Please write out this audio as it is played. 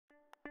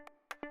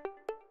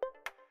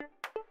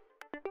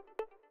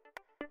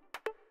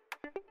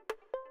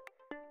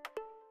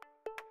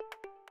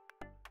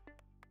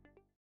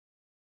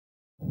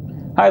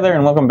Hi there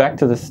and welcome back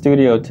to the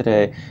studio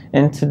today.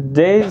 In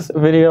today's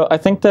video, I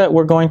think that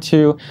we're going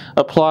to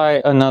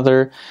apply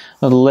another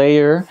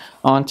layer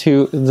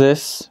onto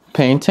this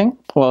painting.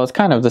 Well, it's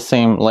kind of the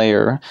same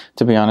layer,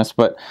 to be honest,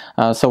 but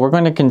so we're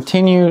going to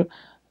continue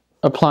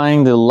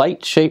applying the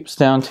light shapes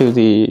down to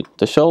the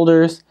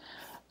shoulders,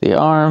 the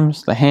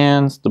arms, the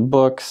hands, the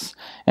books,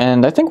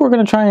 and I think we're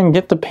going to try and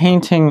get the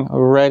painting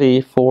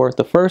ready for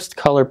the first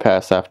color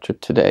pass after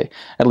today.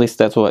 At least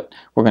that's what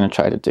we're going to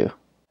try to do.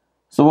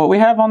 So what we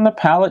have on the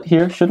palette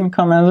here shouldn't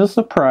come as a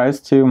surprise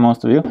to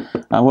most of you.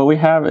 What we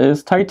have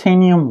is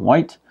titanium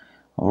white,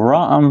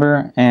 raw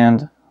umber,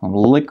 and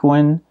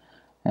Liquin.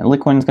 And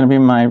Liquin is going to be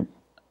my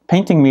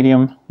painting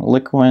medium,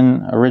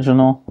 Liquin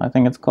Original, I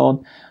think it's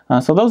called.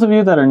 So those of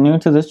you that are new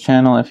to this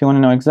channel, if you want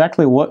to know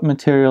exactly what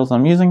materials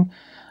I'm using,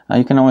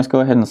 you can always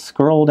go ahead and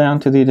scroll down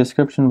to the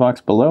description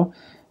box below,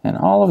 and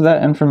all of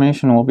that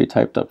information will be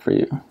typed up for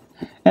you.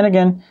 And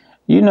again,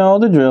 you know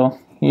the drill.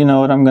 You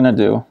know what I'm going to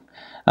do.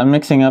 I'm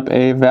mixing up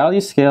a value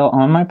scale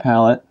on my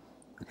palette.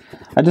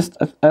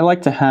 I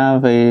like to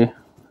have a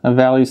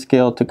value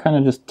scale to kind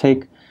of just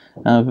take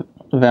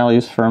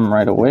values from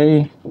right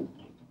away.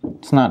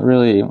 It's not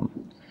really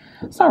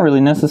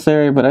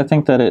necessary, but I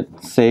think that it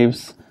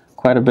saves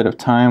quite a bit of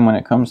time when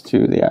it comes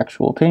to the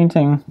actual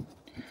painting,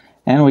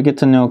 and we get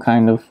to know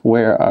kind of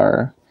where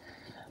our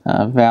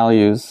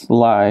values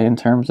lie in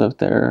terms of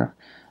their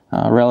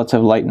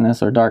relative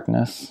lightness or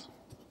darkness.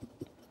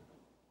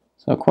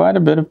 So quite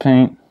a bit of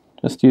paint.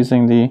 Just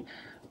using the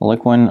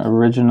Liquin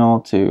Original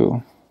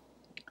to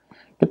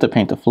get the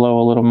paint to flow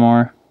a little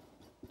more.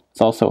 It's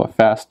also a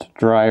fast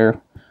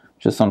dryer,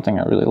 which is something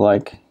I really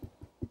like.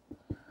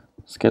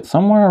 Let's get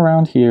somewhere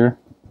around here.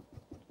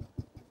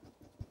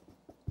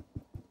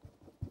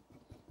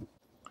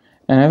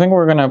 And I think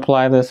we're going to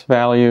apply this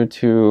value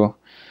to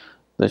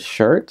the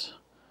shirt.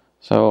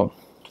 So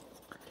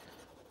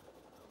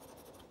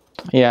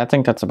yeah, I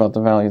think that's about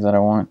the value that I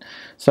want.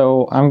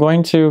 So I'm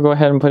going to go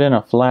ahead and put in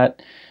a flat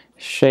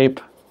shape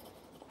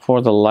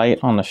for the light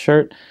on the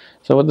shirt.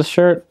 So with the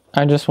shirt,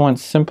 I just want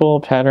simple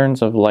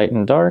patterns of light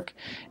and dark,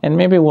 and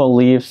maybe we'll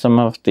leave some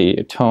of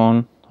the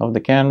tone of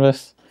the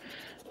canvas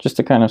just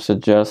to kind of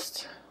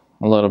suggest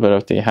a little bit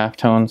of the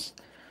halftones.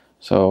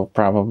 So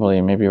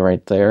probably maybe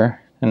right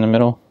there in the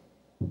middle.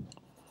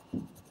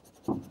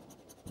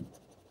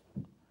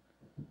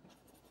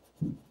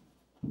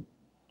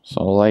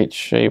 So light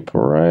shape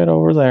right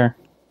over there.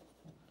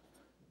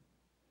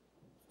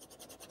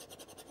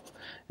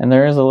 And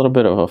there is a little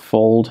bit of a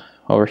fold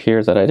over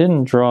here that I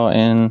didn't draw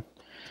in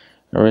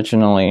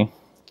originally,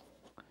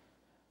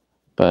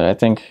 but I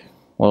think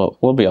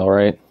we'll be all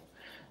right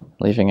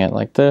leaving it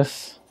like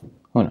this.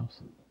 Who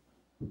knows?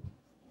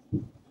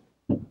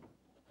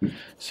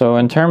 So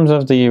in terms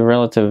of the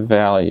relative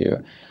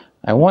value,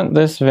 I want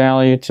this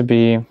value to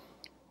be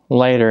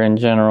lighter in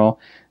general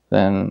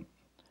than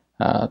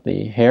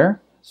the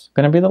hair. It's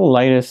going to be the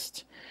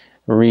lightest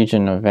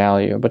region of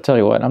value, but tell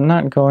you what, I'm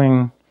not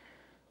going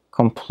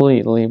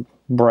completely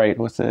bright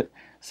with it.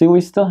 See, we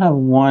still have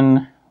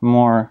one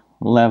more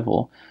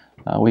level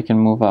we can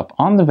move up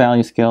on the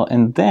value scale,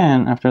 and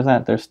then after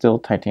that there's still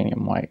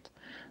titanium white.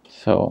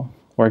 So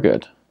we're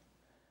good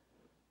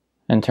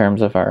in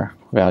terms of our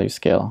value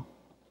scale.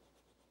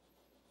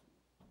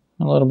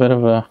 A little bit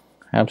of a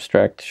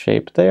abstract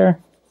shape there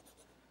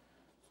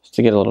just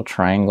to get a little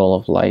triangle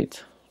of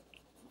light,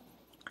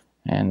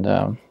 and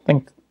I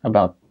think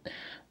about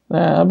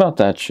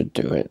that should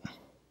do it.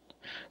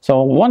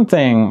 So one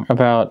thing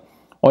about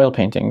oil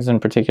paintings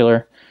in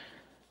particular,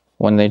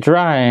 when they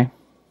dry,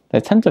 they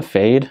tend to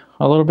fade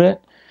a little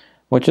bit,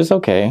 which is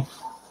okay.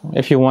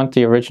 If you want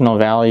the original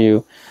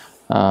values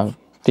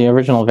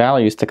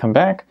to come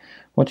back,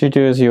 what you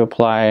do is you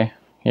apply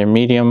your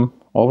medium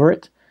over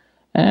it,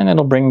 and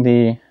it'll bring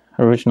the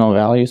original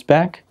values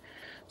back.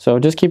 So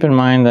just keep in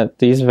mind that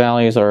these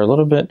values are a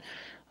little bit,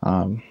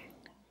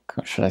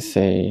 should I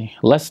say,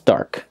 less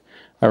dark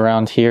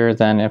around here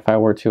than if I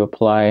were to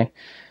apply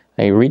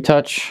a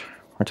retouch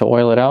or to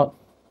oil it out.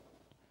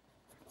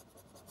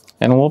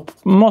 And we'll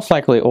most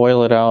likely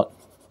oil it out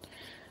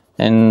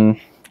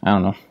in, I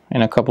don't know,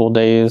 in a couple of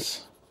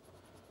days.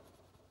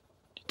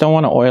 You don't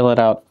want to oil it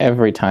out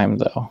every time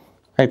though.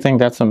 I think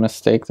that's a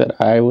mistake that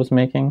I was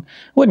making.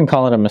 I wouldn't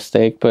call it a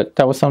mistake, but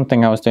that was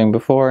something I was doing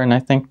before, and I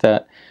think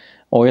that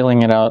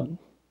oiling it out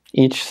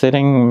each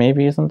sitting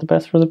maybe isn't the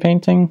best for the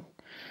painting.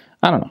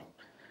 I don't know.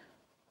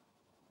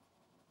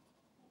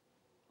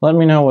 Let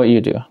me know what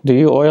you do. Do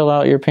you oil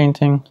out your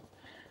painting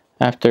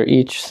after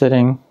each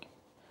sitting?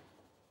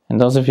 And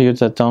those of you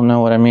that don't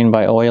know what I mean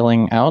by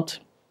oiling out,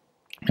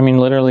 I mean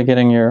literally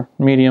getting your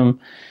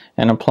medium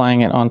and applying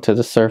it onto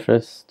the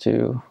surface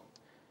to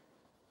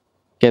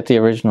get the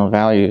original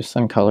values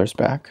and colors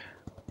back.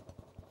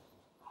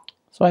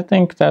 So I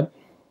think that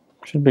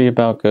should be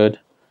about good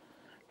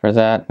for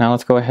that. Now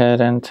let's go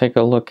ahead and take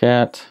a look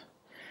at,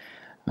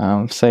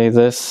 say,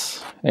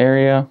 this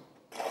area.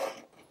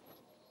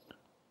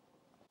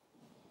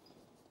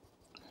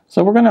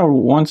 So we're going to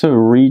want to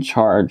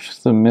recharge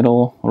the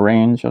middle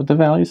range of the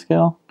value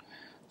scale.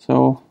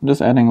 So I'm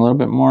just adding a little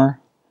bit more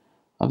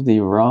of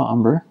the raw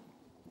umber.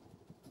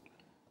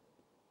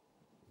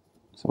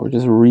 So we're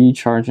just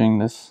recharging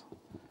this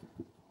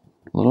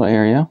little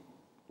area.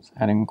 Just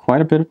adding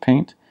quite a bit of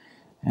paint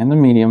and the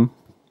medium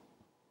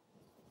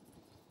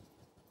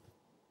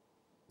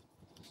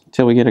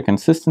until we get a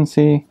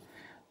consistency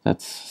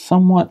that's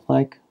somewhat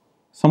like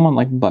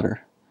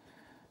butter.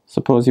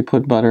 Suppose you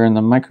put butter in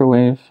the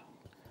microwave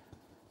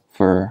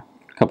for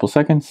a couple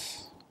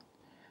seconds.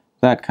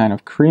 That kind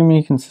of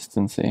creamy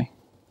consistency.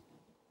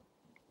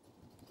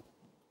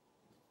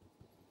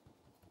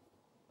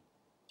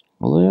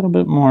 A little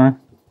bit more.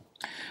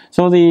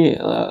 So the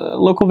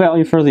local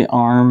value for the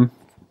arm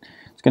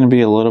is going to be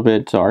a little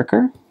bit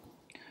darker,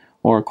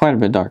 or quite a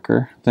bit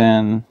darker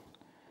than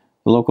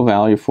the local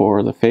value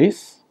for the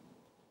face.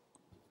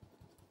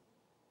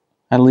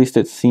 At least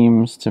it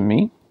seems to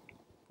me.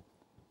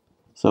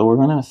 So we're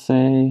going to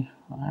say,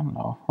 I don't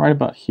know, right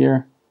about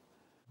here.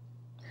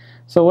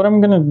 So what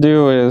I'm going to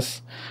do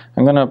is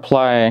I'm going to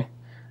apply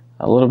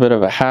a little bit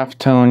of a half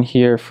tone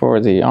here for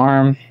the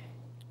arm.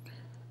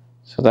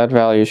 So that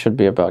value should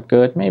be about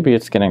good. Maybe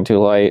it's getting too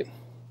light.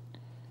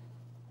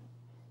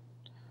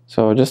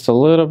 So just a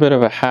little bit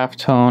of a half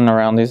tone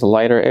around these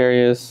lighter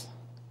areas.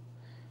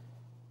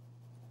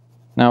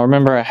 Now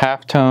remember, a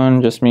half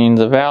tone just means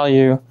a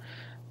value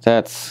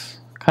that's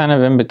kind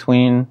of in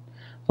between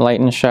light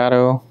and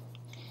shadow.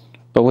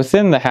 But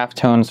within the half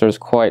tones, there's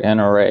quite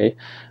an array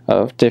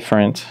of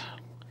different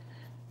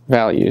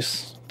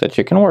values that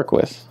you can work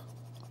with.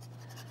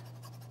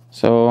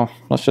 So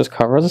let's just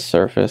cover the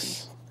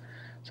surface.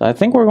 So I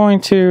think we're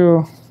going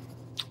to,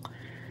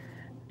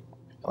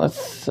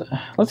 let's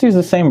use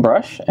the same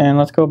brush and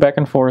let's go back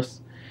and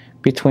forth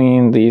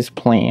between these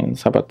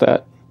planes. How about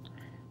that?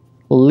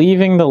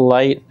 Leaving the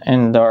light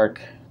and dark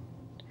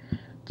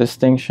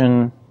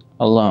distinction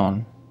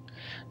alone.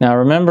 Now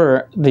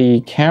remember,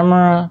 the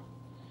camera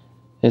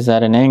is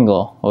at an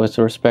angle with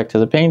respect to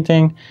the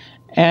painting,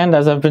 and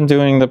as I've been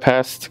doing the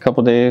past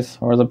couple days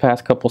or the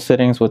past couple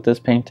sittings with this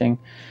painting,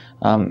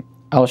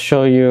 I'll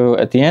show you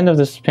at the end of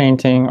this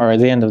painting, or at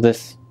the end of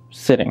this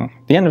sitting,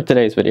 the end of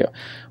today's video,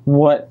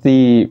 what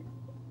the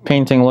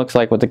painting looks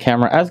like with the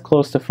camera as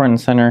close to front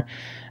and center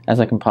as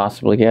I can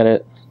possibly get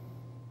it.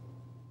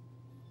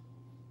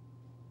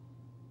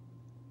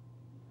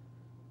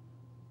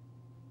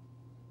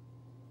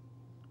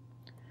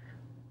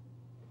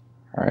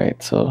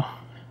 Alright, so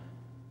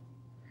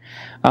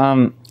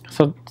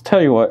to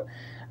tell you what,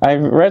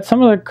 I've read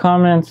some of the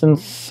comments, and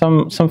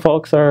some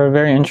folks are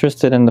very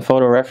interested in the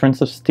photo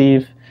reference of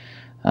Steve,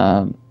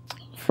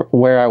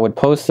 where I would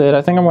post it.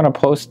 I think I'm going to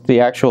post the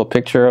actual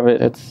picture of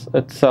it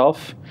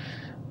itself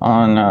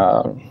on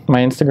my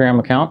Instagram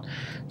account,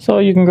 so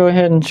you can go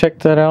ahead and check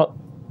that out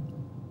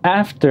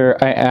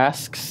after I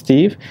ask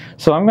Steve.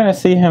 So I'm going to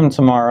see him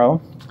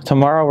tomorrow.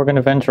 Tomorrow we're going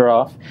to venture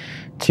off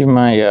to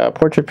my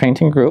portrait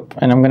painting group,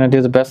 and I'm going to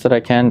do the best that I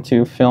can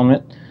to film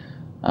it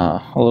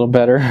a little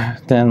better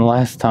than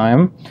last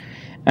time.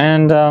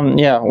 And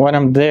yeah, when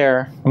I'm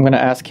there, I'm going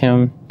to ask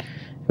him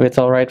if it's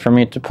alright for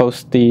me to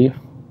post the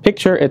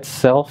picture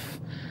itself,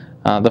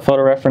 the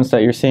photo reference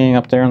that you're seeing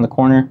up there in the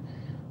corner,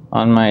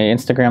 on my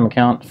Instagram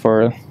account,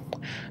 for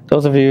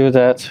those of you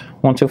that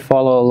want to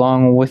follow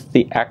along with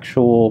the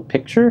actual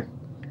picture.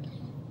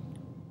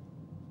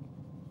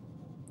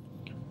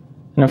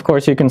 And of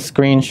course you can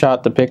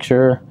screenshot the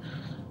picture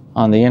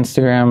on the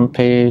Instagram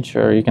page,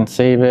 or you can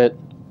save it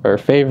or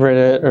favorite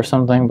it or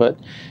something, but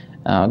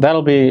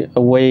that'll be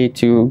a way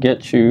to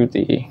get you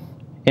the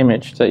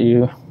image that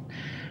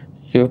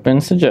you've been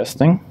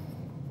suggesting.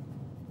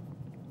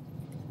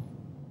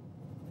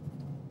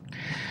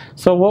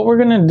 So what we're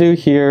going to do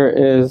here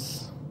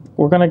is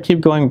we're going to keep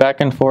going back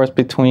and forth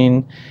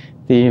between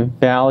the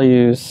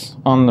values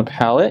on the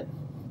palette,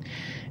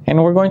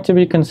 and we're going to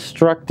be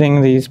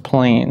constructing these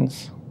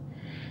planes,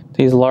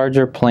 these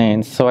larger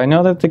planes. So I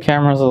know that the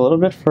camera is a little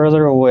bit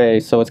further away,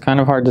 so it's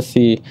kind of hard to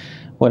see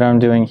what I'm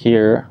doing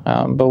here,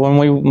 but when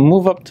we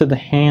move up to the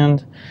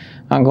hand,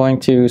 I'm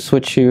going to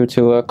switch you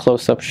to a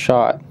close-up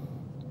shot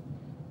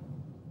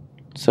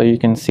so you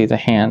can see the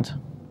hand.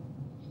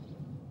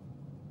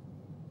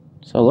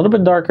 So a little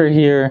bit darker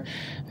here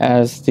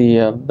as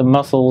the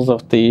muscles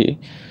of the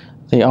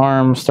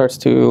arm starts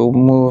to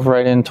move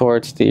right in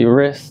towards the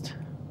wrist.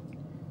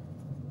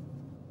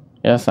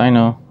 Yes, I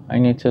know, I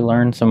need to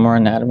learn some more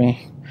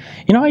anatomy.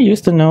 You know, I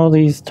used to know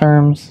these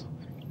terms.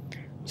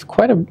 There's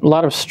quite a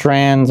lot of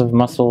strands of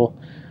muscle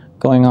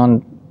going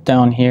on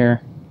down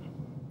here,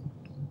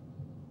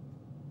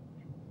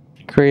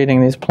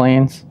 creating these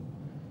planes.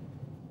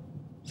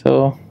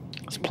 So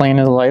this plane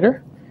is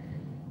lighter,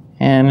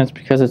 and it's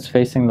because it's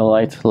facing the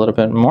light a little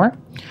bit more.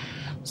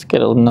 Let's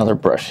get another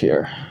brush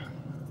here,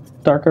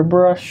 darker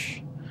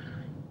brush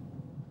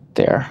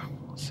there.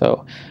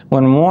 So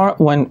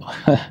when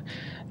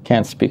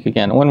can't speak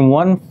again, when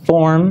one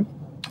form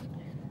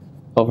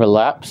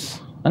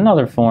overlaps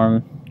another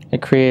form,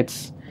 it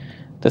creates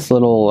this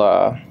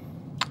little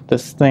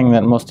this thing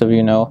that most of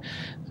you know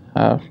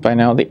by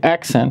now, the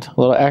accent. A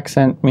little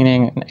accent,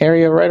 meaning an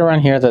area right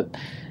around here that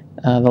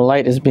the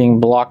light is being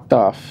blocked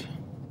off.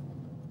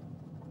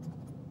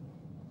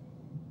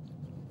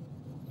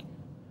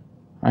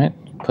 Right,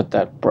 put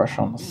that brush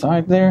on the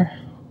side there.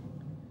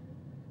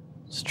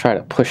 Let's try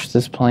to push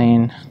this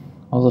plane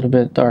a little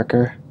bit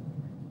darker.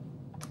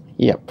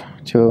 Yep,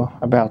 to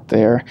about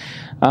there.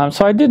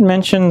 So I did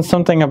mention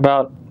something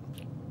about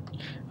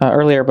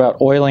earlier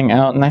about oiling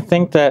out, and I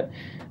think that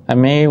I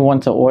may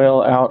want to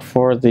oil out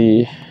for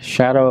the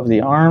shadow of the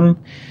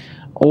arm,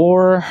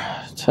 or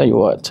tell you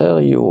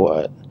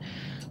what,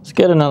 let's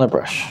get another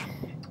brush.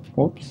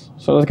 Whoops.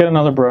 So let's get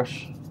another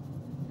brush.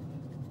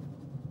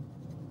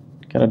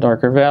 Get a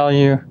darker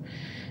value,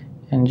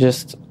 and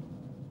just,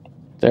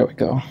 there we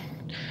go.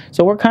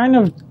 So we're kind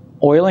of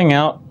oiling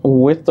out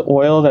with the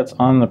oil that's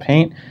on the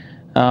paint,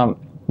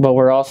 but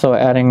we're also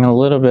adding a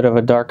little bit of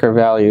a darker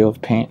value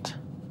of paint.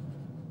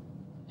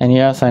 And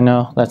yes, I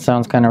know that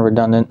sounds kind of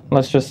redundant.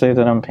 Let's just say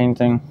that I'm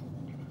painting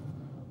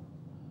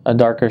a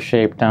darker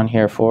shape down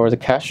here for the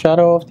cast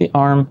shadow of the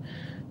arm,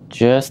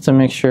 just to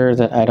make sure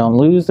that I don't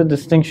lose the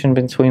distinction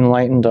between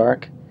light and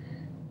dark.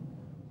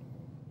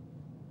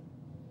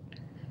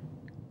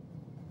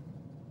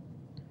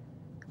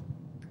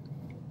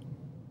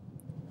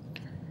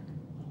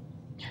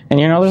 And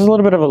you know, there's a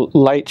little bit of a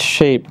light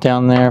shape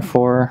down there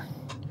for,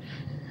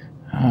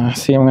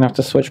 see, I'm gonna have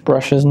to switch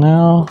brushes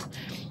now.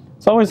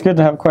 It's always good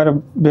to have quite a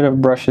bit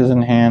of brushes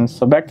in hand.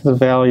 So back to the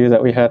value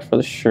that we had for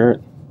the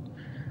shirt.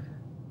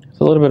 It's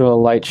a little bit of a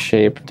light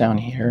shape down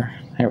here.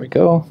 There we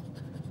go.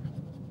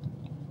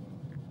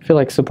 I feel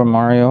like Super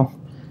Mario.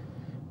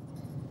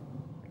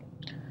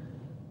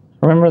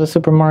 Remember the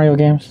Super Mario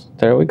games?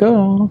 There we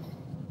go.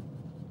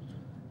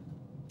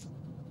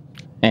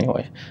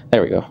 Anyway,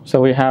 there we go.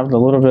 So we have a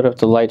little bit of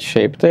the light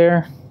shape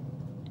there.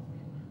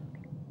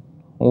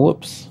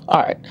 Whoops.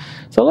 All right.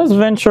 So let's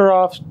venture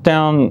off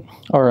down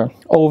or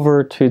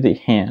over to the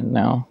hand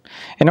now.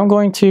 And I'm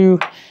going to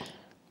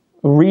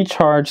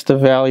recharge the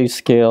value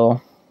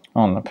scale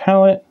on the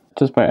palette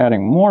just by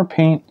adding more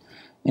paint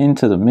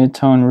into the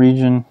mid-tone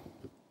region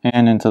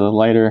and into the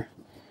lighter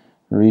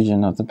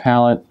region of the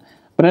palette.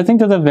 But I think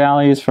that the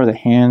values for the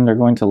hand are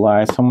going to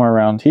lie somewhere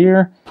around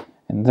here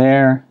and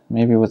there,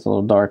 maybe with a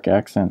little dark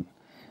accent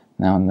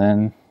now and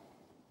then.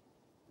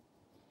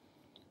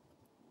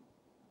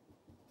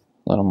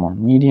 A little more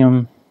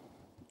medium.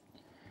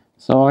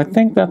 So I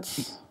think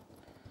that's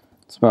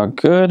about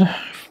good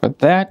for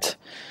that.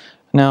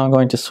 Now I'm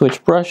going to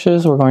switch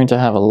brushes. We're going to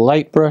have a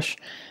light brush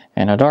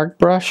and a dark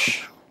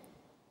brush.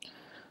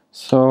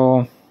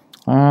 So,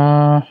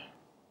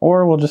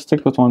 or we'll just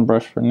stick with one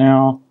brush for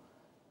now.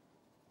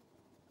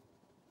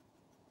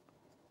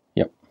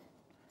 Yep.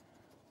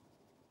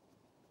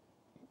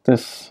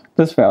 This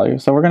value.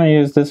 So we're going to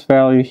use this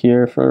value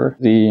here for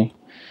the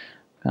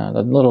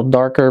little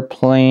darker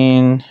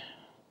plane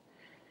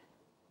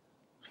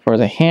for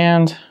the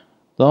hand.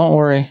 Don't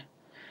worry,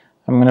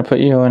 I'm going to put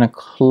you in a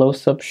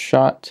close-up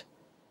shot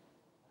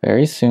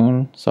very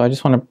soon. So I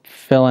just want to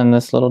fill in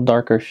this little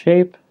darker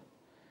shape,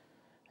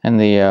 and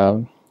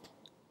the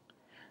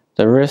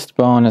wrist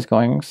bone is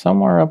going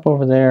somewhere up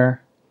over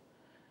there.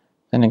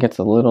 Then it gets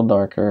a little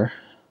darker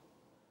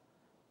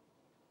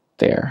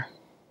there.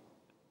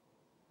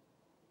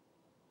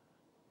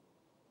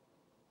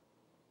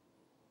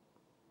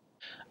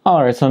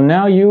 Alright, so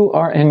now you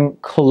are in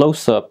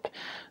close-up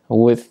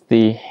with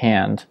the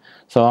hand.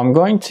 So I'm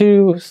going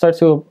to start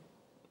to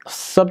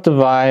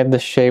subdivide the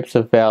shapes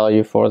of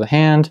value for the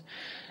hand,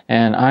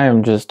 and I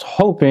am just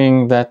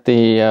hoping that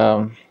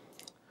the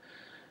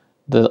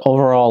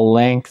overall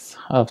length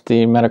of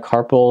the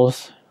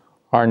metacarpals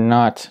are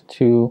not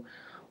too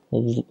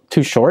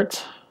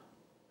short.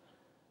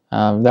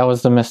 That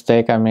was the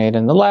mistake I made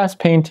in the last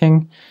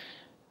painting,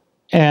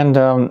 and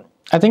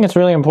I think it's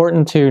really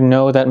important to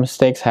know that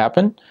mistakes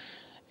happen,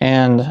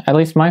 and at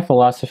least my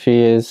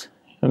philosophy is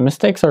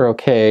mistakes are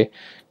okay.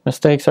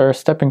 Mistakes are a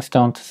stepping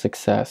stone to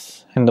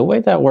success. And the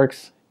way that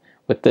works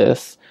with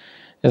this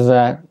is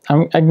that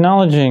I'm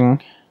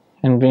acknowledging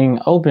and being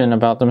open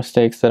about the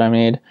mistakes that I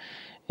made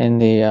in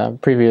the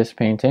previous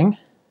painting,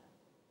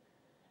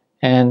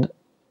 and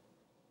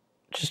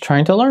just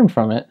trying to learn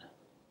from it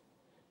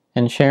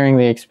and sharing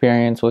the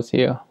experience with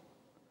you.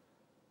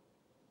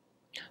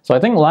 So I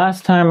think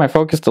last time I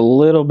focused a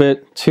little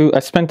bit I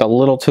spent a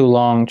little too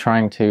long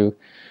trying to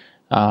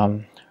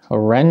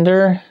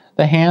render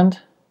the hand,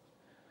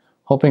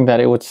 hoping that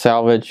it would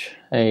salvage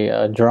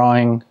a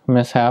drawing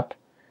mishap.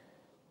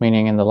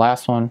 Meaning in the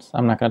last one,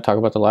 I'm not going to talk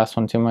about the last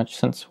one too much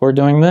since we're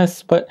doing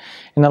this, but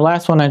in the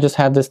last one I just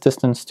had this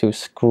distance too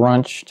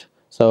scrunched.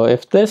 So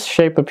if this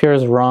shape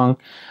appears wrong,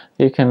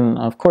 you can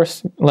of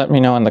course let me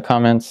know in the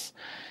comments,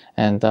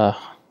 and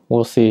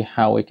we'll see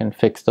how we can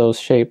fix those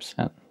shapes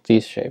and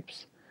these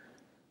shapes.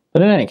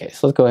 But in any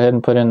case, let's go ahead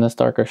and put in this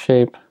darker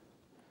shape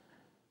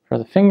for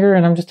the finger,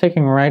 and I'm just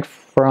taking right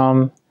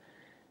from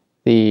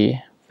the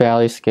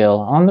value scale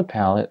on the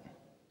palette.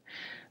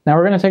 Now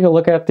we're going to take a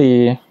look at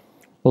the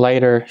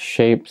lighter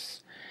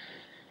shapes,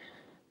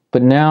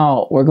 but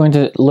now we're going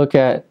to look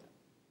at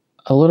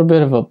a little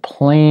bit of a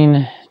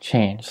plane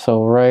change.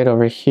 So right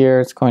over here,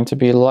 it's going to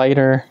be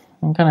lighter.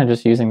 I'm kind of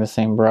just using the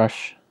same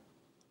brush.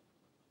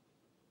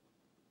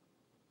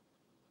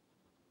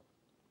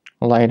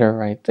 Lighter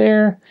right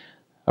there,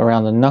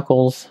 around the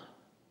knuckles.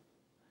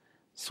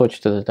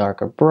 Switch to the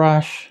darker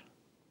brush.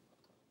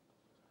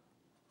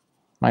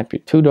 Might be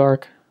too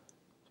dark.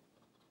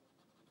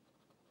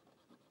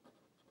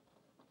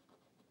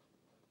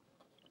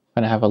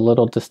 Gonna have a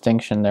little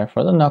distinction there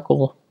for the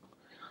knuckle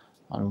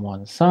on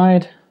one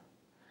side.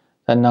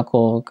 That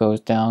knuckle goes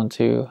down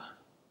to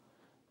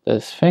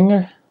this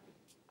finger.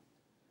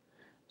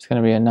 It's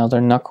gonna be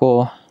another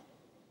knuckle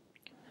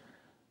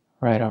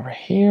right over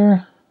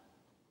here.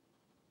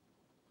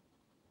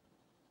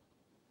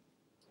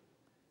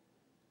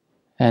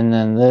 And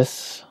then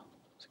this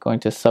is going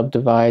to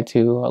subdivide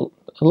to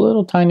a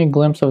little tiny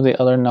glimpse of the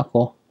other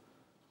knuckle.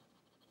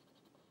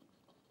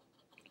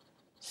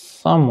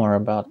 Somewhere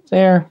about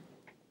there.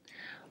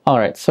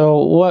 Alright,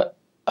 so what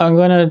I'm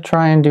going to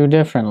try and do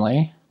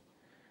differently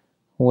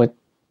with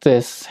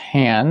this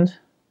hand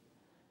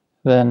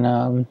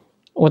than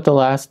with the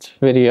last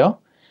video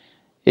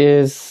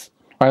is,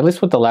 or at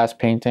least with the last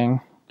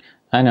painting.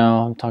 I know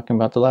I'm talking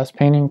about the last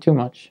painting too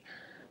much.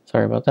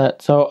 Sorry about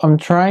that. So I'm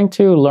trying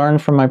to learn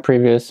from my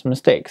previous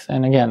mistakes.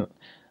 And again, I'm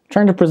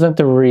trying to present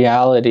the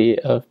reality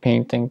of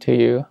painting to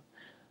you.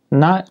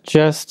 Not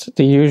just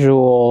the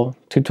usual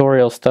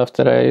tutorial stuff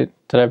that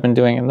I've been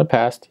doing in the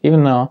past,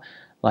 even though,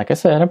 like I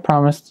said, I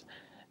promised,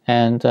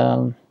 and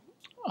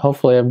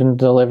hopefully I've been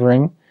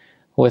delivering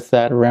with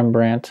that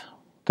Rembrandt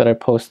that I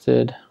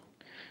posted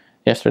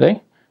yesterday.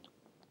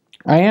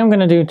 I am going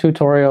to do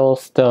tutorial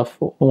stuff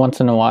once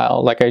in a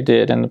while, like I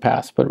did in the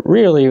past, but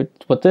really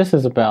what this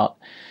is about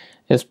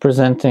is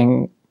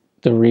presenting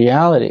the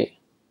reality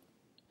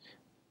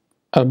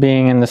of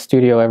being in the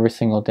studio every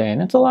single day,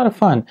 and it's a lot of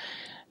fun.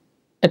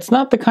 It's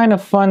not the kind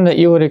of fun that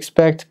you would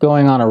expect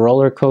going on a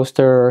roller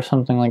coaster or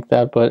something like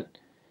that, but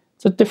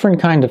it's a different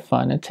kind of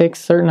fun. It takes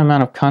a certain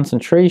amount of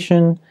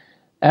concentration,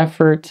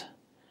 effort.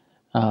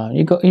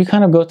 You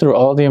kind of go through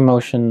all the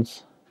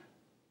emotions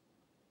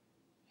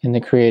in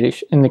the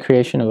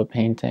creation of a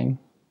painting.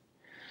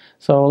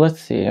 So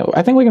let's see.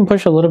 I think we can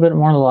push a little bit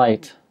more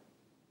light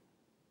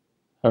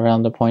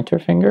around the pointer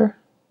finger.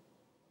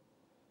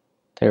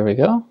 There we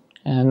go.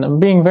 And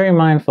I'm being very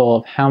mindful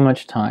of how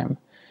much time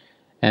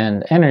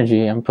and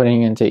energy I'm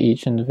putting into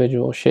each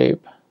individual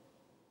shape.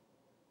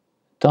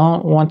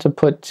 Don't want to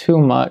put too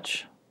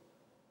much,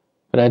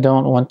 but I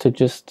don't want to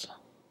just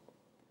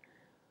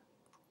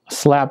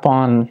slap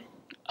on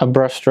a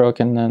brush stroke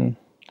and then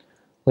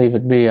leave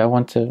it be. I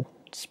want to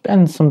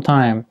spend some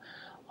time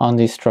on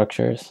these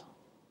structures.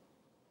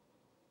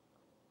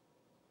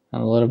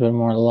 And a little bit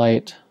more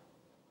light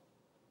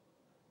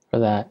for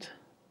that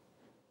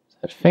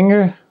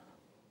finger.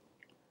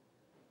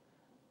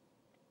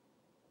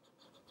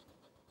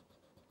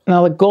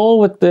 Now the goal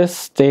with this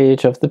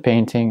stage of the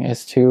painting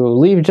is to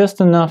leave just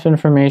enough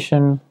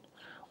information,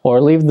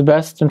 or leave the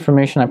best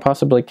information I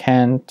possibly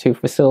can to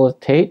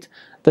facilitate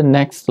the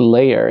next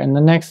layer. And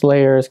the next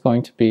layer is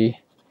going to be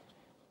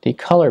the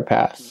color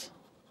pass.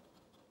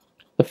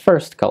 The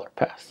first color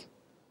pass.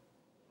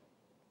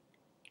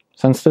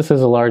 Since this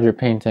is a larger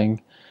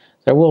painting,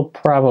 there will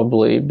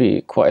probably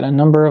be quite a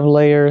number of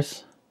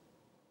layers.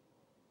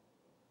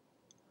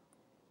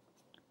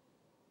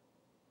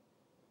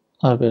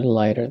 A little bit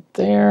lighter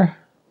there.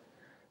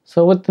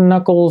 So with the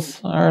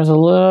knuckles, there's a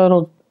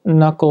little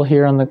knuckle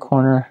here on the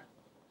corner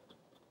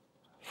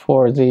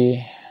for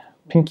the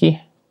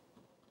pinky.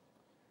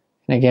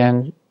 And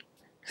again,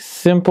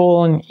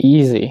 simple and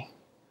easy.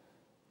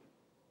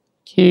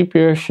 Keep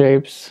your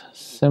shapes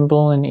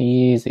simple and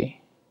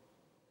easy,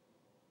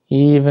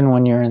 even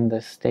when you're in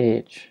this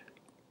stage.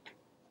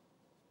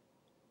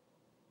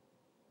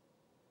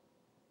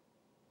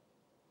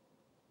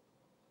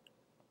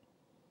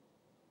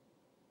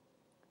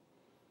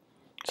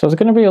 So it's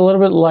going to be a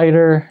little bit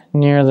lighter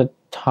near the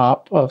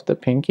top of the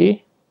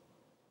pinky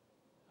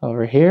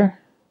over here.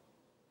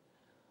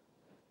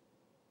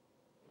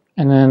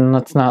 And then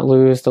let's not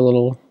lose the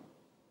little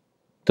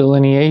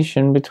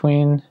delineation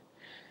between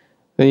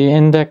the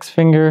index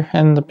finger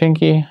and the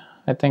pinky.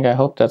 I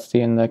hope that's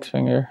the index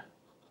finger.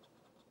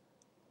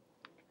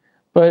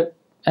 But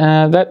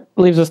that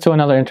leaves us to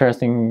another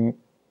interesting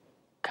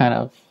kind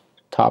of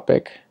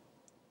topic.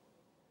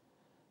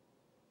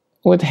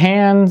 With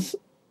hands,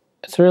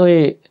 it's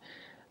really,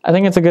 I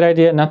think it's a good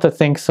idea not to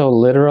think so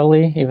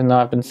literally, even though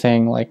I've been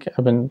saying, like,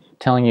 I've been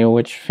telling you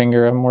which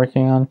finger I'm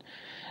working on.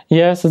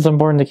 Yes, it's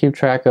important to keep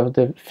track of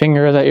the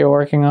finger that you're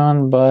working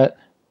on, but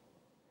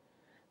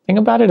think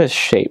about it as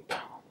shape.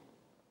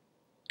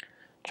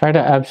 Try to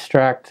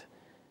abstract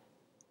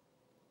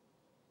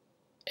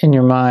in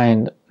your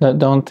mind that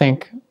don't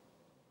think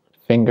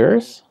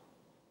fingers,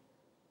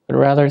 but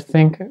rather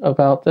think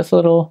about this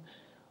little,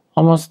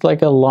 almost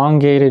like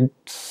elongated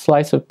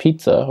slice of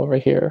pizza over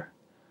here.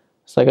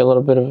 It's like a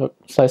little bit of a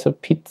slice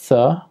of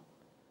pizza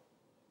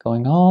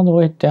going all the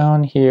way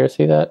down here.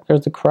 See that?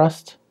 There's the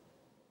crust.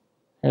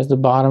 There's the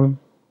bottom.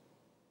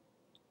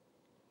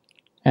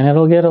 And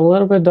it'll get a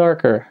little bit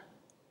darker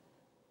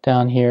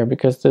down here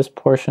because this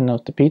portion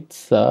of the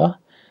pizza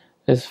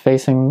is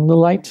facing the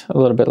light a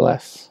little bit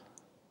less.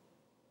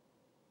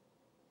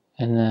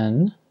 And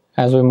then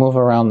as we move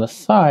around the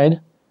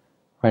side,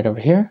 right over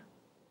here,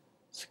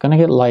 it's going to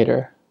get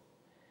lighter.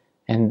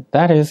 And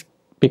that is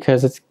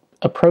because it's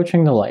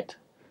approaching the light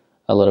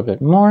a little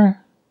bit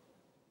more.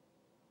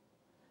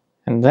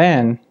 And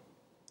then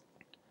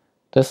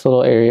this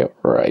little area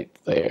right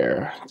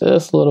there,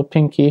 this little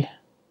pinky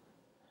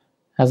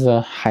has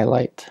a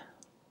highlight.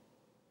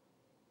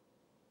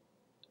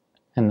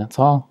 And that's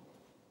all.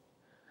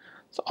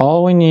 It's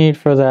all we need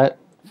for that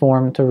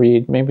form to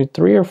read, maybe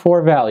 3 or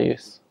 4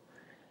 values,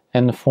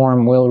 and the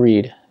form will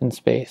read in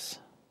space.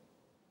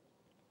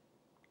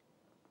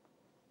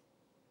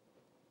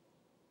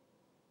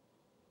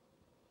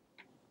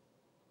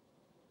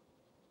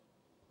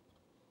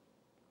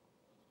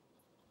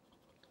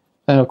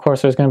 Then of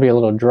course there's going to be a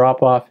little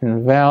drop off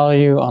in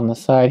value on the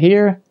side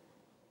here.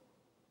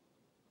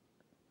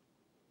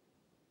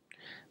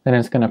 Then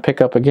it's going to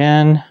pick up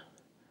again.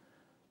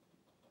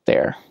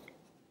 There.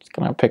 It's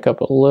going to pick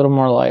up a little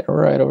more light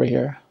right over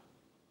here.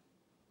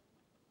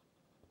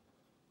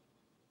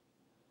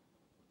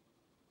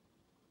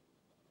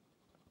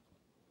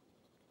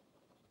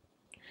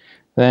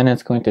 Then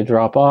it's going to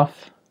drop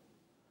off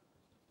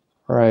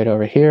right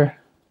over here,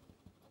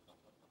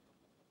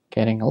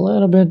 getting a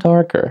little bit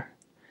darker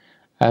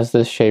as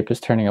this shape is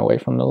turning away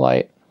from the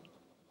light.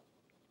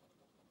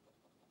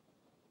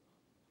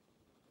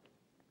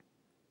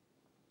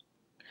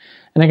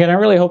 And again, I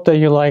really hope that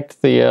you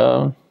liked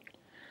the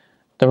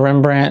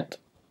Rembrandt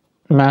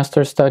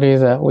master study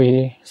that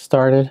we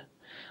started.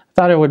 I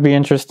thought it would be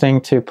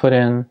interesting to put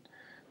in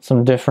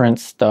some different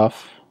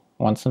stuff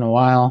once in a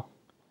while.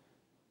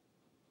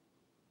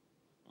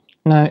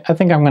 And I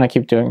think I'm going to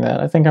keep doing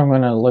that. I think I'm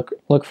going to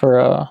look for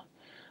a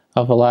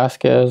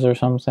Velasquez or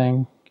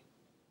something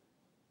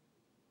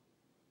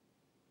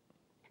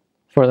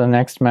for the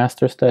next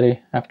master study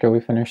after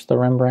we finish the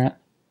Rembrandt.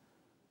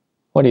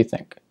 What do you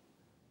think?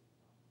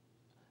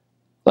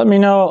 Let me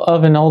know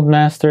of an old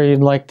master you'd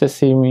like to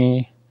see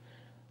me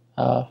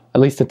at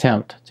least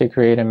attempt to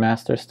create a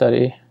master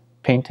study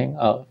painting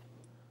of.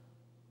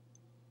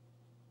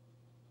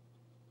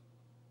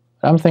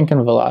 I'm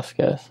thinking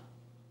Velasquez.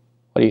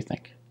 What do you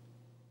think?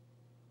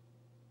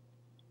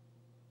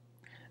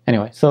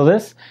 Anyway, so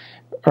this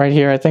right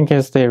here I think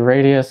is the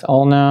radius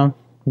ulna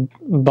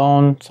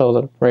bone, so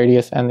the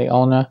radius and the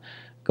ulna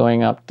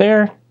going up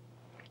there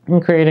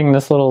and creating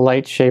this little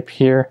light shape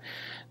here.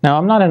 Now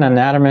I'm not an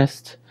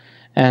anatomist,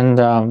 and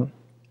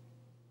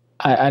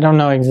I don't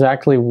know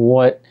exactly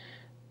what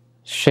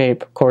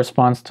shape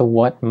corresponds to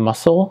what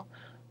muscle,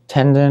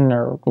 tendon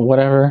or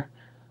whatever,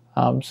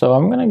 so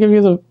I'm going to give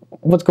you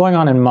what's going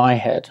on in my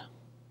head,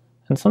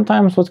 and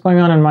sometimes what's going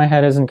on in my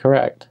head isn't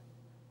correct,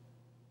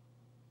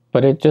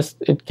 but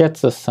it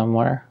gets us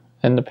somewhere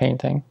in the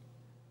painting.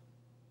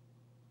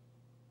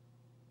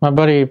 My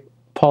buddy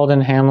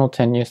Paulden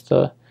Hamilton used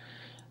to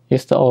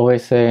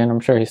always say, and I'm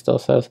sure he still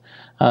says,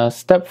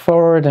 step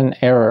forward in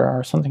error,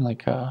 or something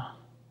like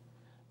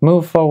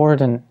move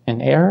forward in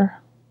error.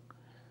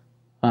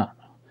 I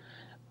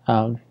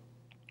don't know.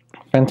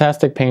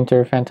 Fantastic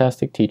painter,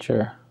 fantastic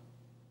teacher.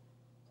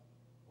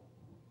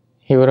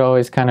 He would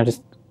always kind of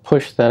just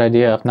push that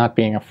idea of not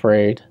being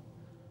afraid,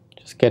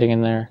 just getting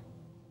in there,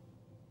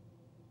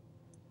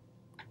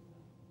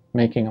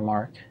 making a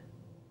mark,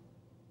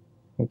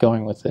 and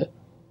going with it.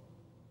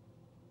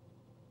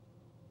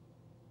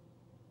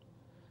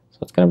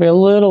 It's going to be a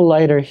little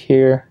lighter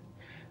here,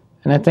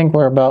 and I think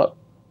we're about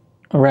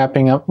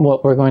wrapping up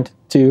what we're going to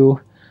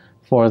do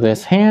for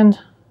this hand,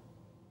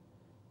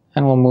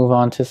 and we'll move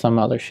on to some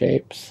other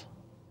shapes.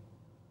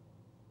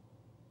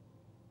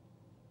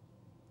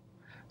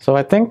 So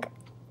I think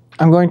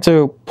I'm going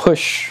to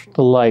push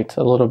the light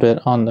a little bit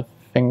on the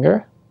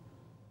finger,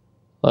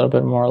 a little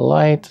bit more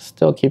light,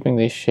 still keeping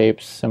these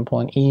shapes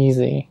simple and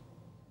easy.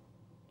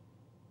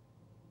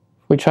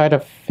 If we try to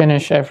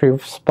finish every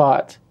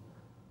spot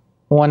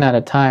one at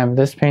a time,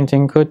 this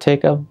painting could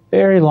take a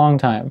very long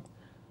time.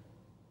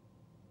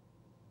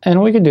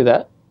 And we could do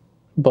that,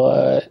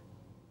 but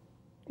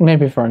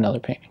maybe for another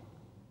painting.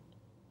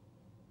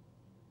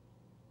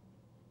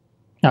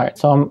 Alright,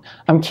 so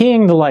I'm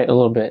keying the light a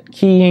little bit.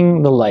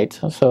 Keying the light.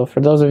 So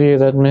for those of you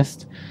that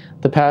missed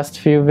the past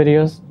few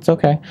videos, it's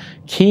okay.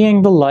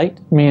 Keying the light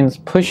means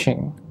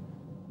pushing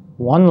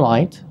one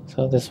light,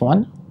 so this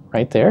one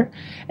right there,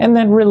 and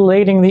then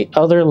relating the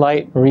other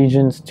light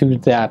regions to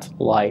that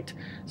light.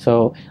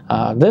 So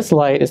this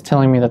light is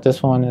telling me that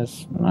this one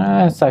is,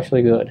 it's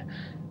actually good.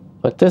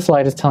 But this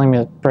light is telling me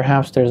that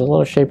perhaps there's a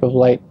little shape of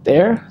light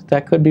there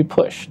that could be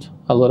pushed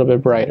a little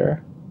bit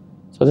brighter.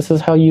 So this is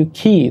how you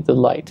key the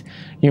light.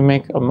 You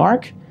make a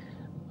mark,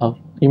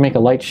 you make a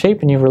light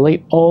shape, and you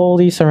relate all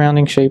these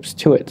surrounding shapes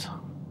to it.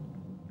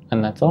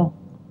 And that's all.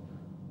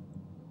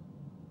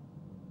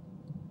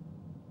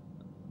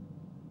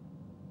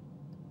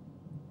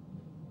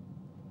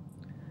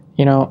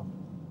 You know,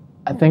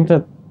 I think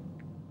that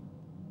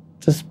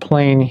this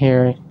plane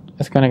here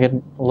it's going to get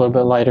a little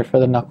bit lighter for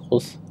the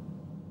knuckles.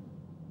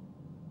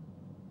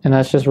 And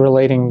that's just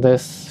relating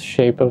this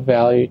shape of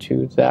value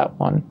to that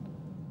one.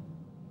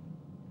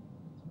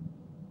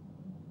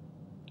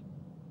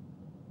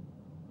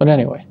 But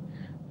anyway,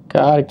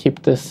 gotta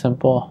keep this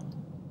simple.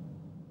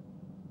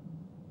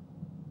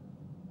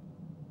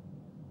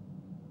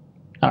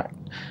 Alright,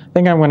 I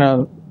think I'm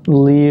gonna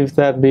leave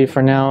that be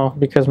for now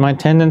because my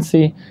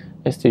tendency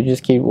is to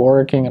just keep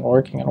working and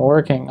working and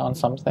working on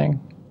something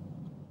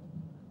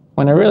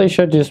when I really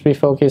should just be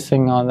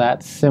focusing on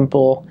that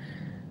simple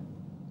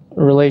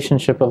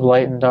relationship of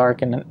light and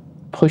dark and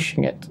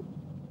pushing it.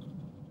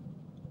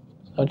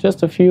 So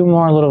just a few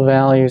more little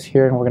values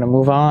here and we're gonna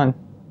move on.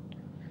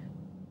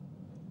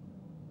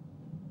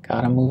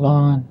 Gotta move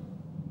on.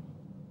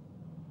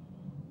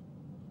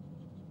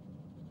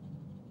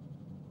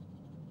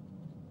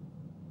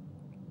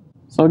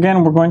 So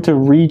again, we're going to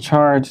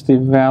recharge the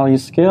value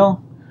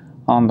scale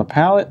on the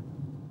palette.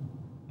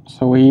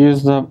 So we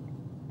used up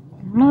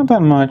not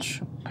that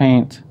much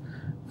paint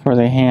for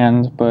the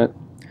hand, but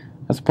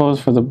I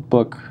suppose for the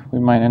book we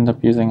might end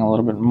up using a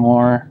little bit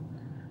more.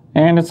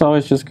 And it's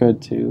always just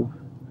good to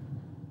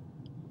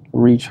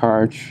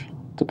recharge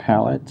the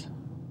palette.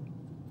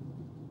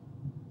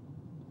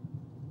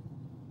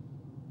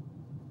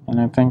 And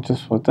I think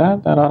just with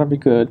that ought to be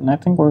good. And I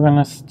think we're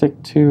gonna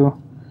stick to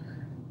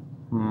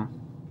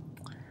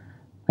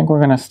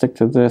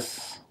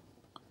this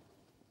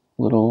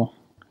little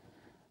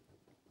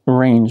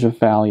range of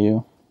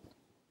value.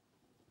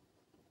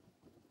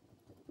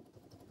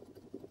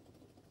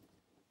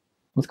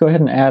 Let's go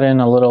ahead and add in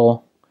a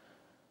little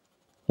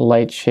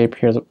light shape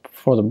here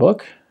for the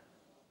book.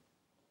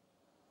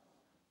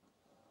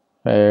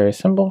 Very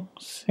simple,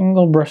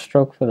 single brush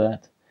stroke for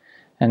that.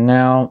 And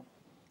now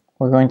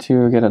we're going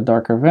to get a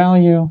darker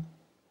value,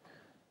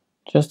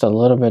 just a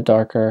little bit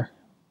darker.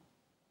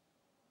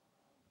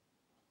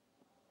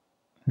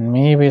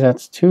 Maybe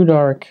that's too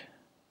dark.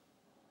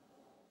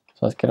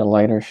 So let's get a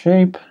lighter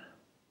shape.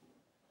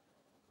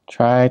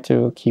 Try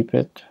to keep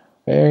it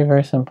very,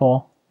 very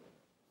simple.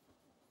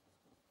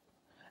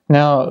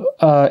 Now,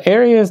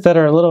 areas that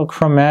are a little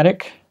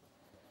chromatic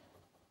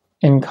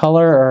in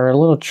color are a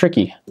little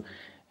tricky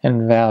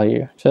in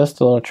value, just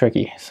a little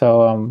tricky.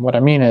 So what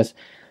I mean is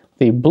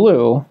the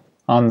blue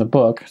on the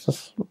book,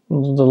 just the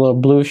little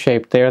blue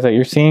shape there that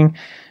you're seeing,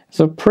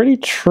 is a pretty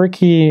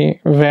tricky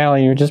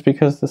value just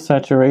because the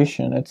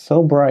saturation, it's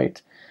so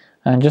bright.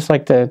 And just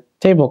like the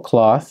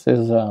tablecloth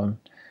is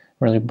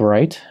really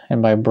bright,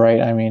 and by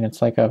bright I mean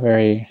it's like a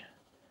very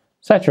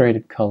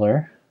saturated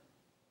color.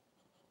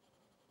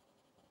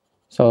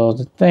 So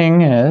the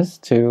thing is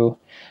to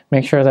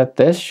make sure that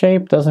this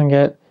shape doesn't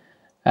get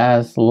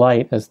as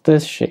light as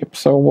this shape.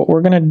 So what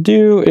we're going to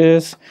do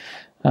is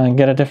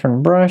get a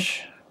different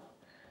brush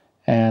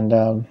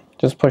and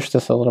just push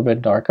this a little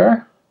bit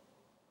darker.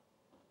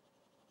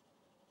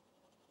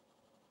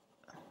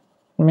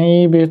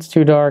 Maybe it's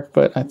too dark,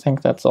 but I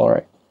think that's all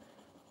right.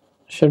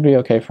 Should be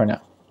okay for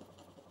now.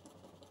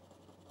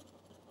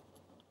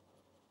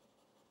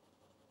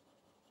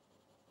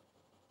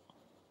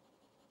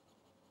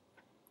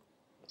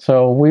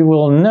 So we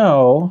will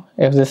know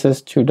if this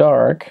is too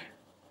dark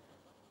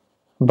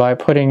by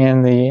putting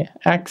in the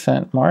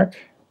accent mark.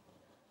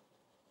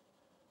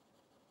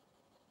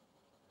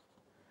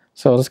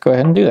 So let's go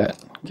ahead and do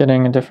that.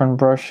 Getting a different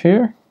brush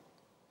here.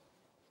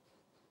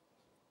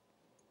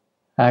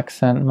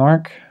 Accent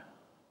mark.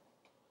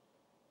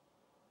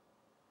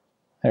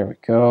 There we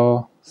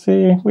go.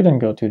 See, we didn't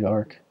go too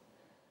dark.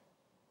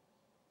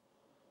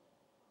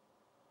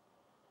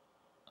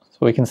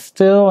 So we can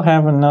still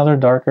have another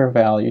darker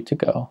value to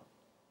go.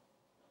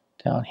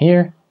 Down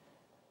here.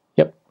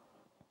 Yep.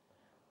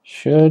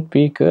 Should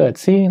be good.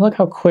 See, look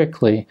how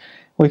quickly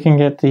we can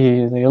get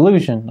the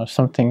illusion of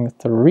something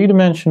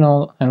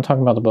three-dimensional, I'm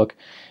talking about the book,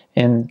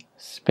 in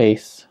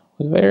space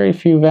with very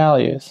few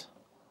values.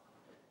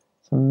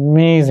 It's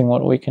amazing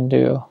what we can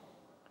do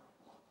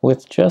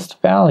with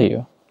just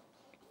value.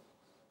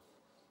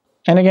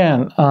 And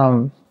again,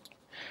 for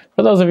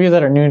those of you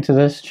that are new to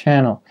this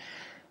channel,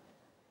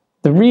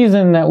 the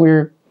reason that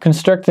we're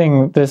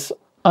constructing this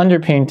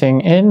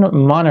underpainting in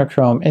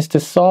monochrome is to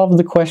solve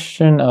the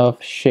question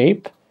of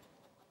shape,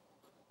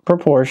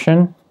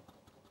 proportion,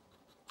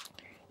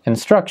 and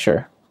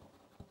structure.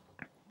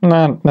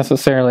 Not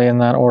necessarily in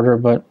that order,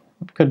 but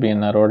it could be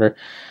in that order.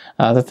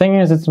 The thing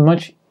is, it's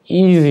much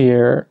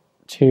easier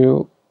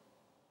to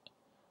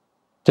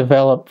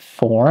develop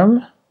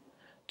form,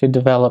 to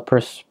develop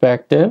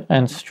perspective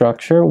and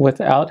structure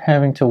without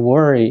having to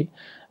worry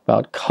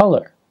about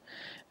color.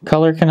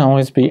 Color can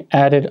always be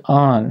added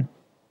on.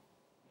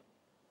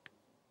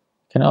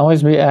 Can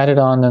always be added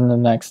on in the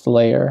next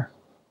layer.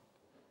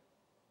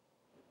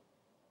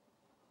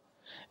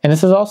 And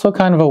this is also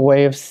kind of a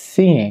way of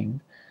seeing.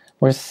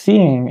 We're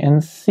seeing in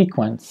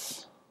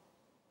sequence.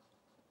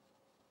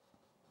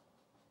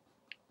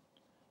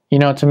 You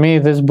know, to me,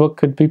 this book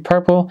could be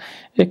purple,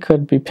 it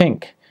could be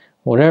pink.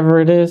 Whatever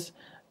it is,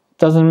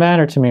 doesn't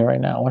matter to me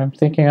right now. What I'm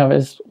thinking of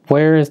is,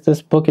 where is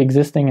this book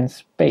existing in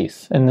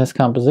space in this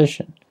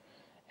composition?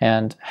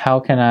 and how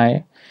can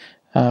I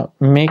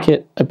make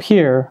it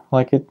appear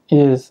like it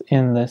is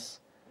in this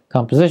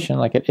composition,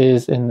 like it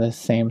is in this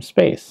same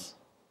space.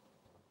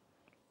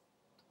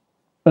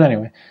 But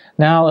anyway,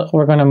 now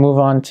we're going to move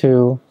on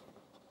to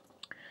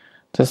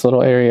this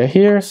little area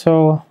here.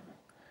 So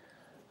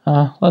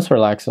let's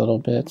relax a little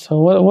bit. So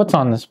what's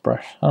on this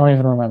brush? I don't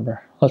even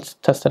remember. Let's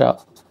test it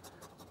out.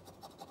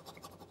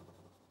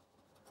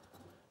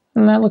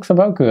 And that looks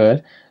about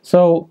good.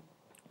 So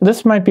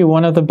this might be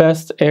one of the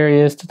best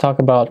areas to talk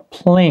about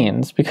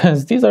planes,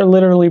 because these are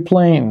literally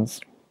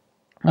planes.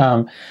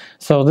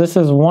 So this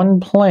is one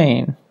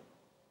plane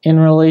in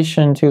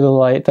relation to the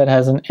light that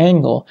has an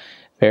angle,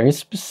 very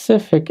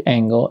specific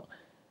angle.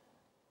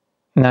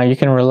 Now you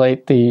can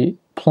relate the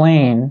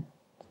plane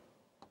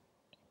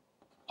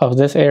of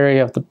this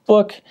area of the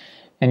book,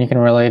 and you can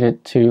relate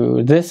it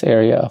to this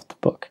area of the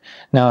book.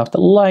 Now if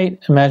the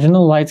light, imagine the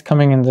light's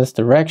coming in this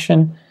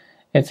direction,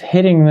 it's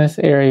hitting this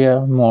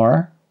area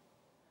more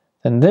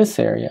than this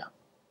area.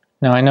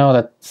 Now I know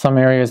that some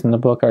areas in the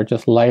book are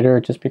just lighter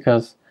just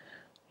because,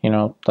 you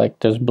know, like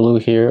there's blue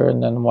here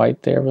and then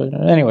white there. But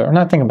anyway, we're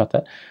not thinking about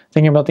that.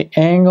 Thinking about the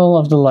angle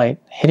of the light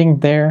hitting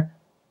there.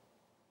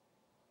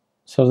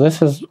 So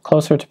this is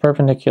closer to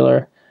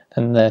perpendicular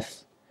than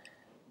this.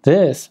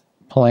 This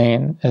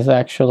plane is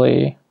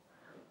actually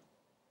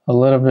a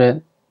little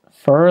bit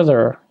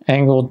further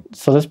angled.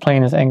 So this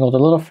plane is angled a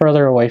little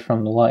further away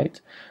from the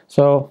light.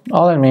 So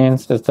all that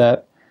means is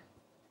that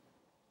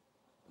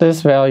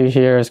this value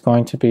here is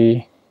going to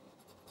be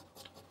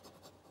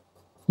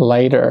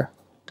lighter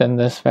than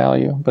this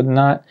value, but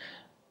not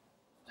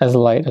as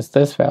light as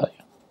this value.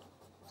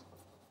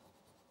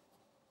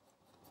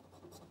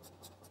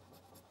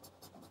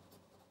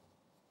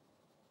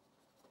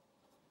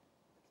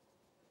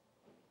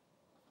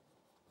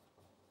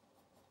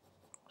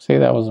 See,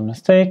 that was a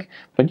mistake,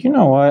 but you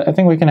know what? I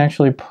think we can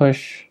actually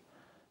push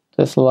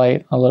this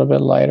light a little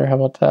bit lighter. How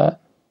about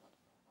that?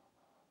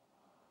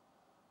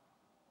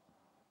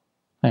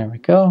 There we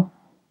go.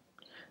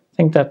 I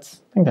think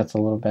that's a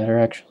little better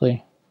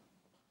actually.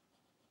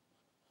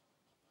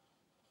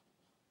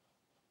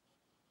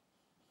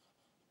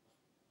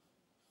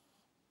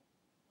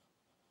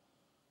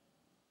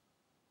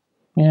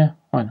 Yeah,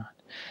 why not?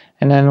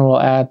 And then we'll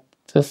add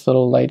this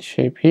little light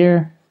shape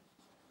here.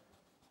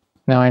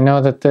 Now I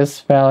know that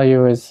this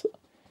value is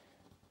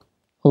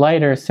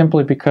lighter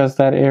simply because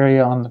that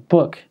area on the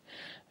book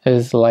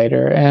is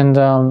lighter. And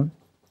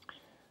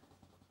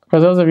for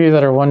those of you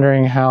that are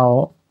wondering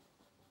how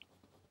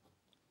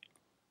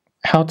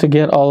to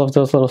get all of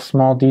those little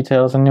small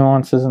details and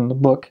nuances in the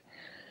book,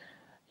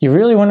 you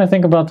really want to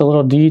think about the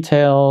little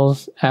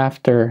details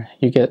after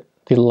you get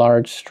the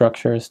large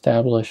structure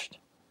established.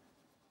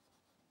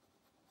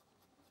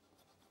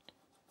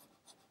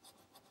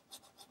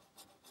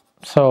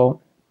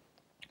 So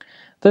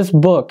this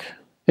book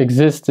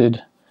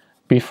existed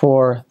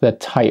before the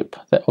type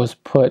that was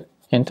put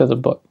into the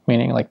book,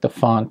 meaning like the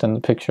font and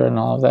the picture and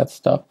all of that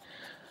stuff.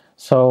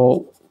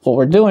 So what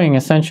we're doing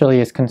essentially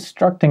is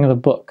constructing the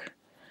book.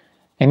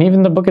 And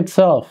even the book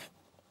itself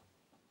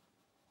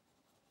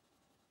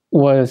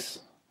was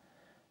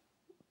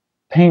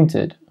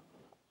painted.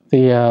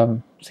 See,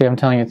 I'm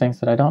telling you things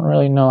that I don't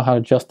really know how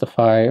to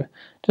justify.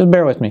 Just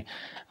bear with me.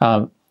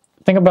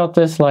 Think about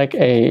this like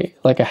a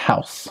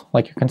house,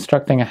 like you're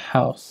constructing a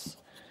house.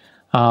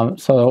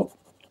 So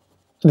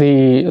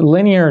the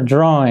linear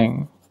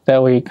drawing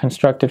that we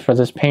constructed for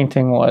this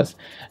painting was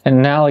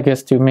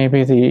analogous to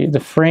maybe the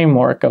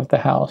framework of the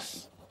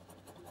house.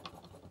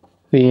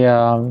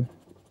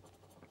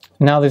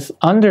 Now this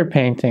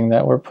underpainting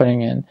that we're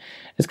putting in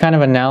is kind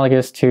of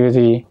analogous to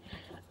the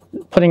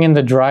putting in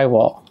the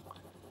drywall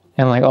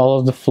and like all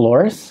of the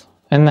floors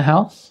in the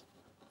house.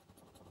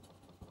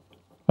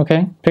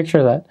 Okay,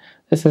 picture that.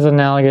 This is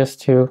analogous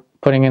to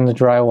putting in the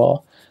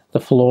drywall,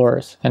 the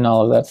floors, and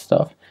all of that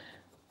stuff.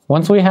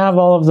 Once we have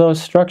all of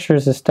those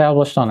structures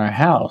established on our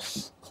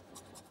house,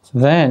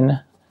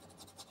 then,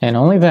 and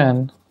only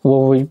then,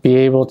 will we be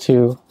able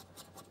to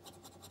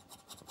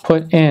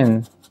put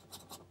in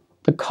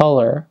the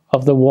color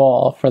of the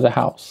wall for the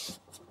house.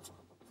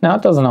 Now,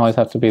 it doesn't always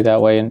have to be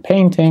that way in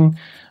painting,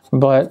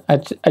 but I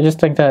just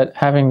think that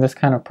having this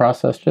kind of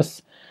process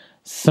just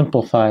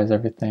simplifies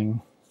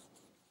everything.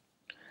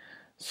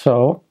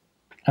 So,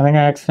 I think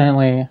I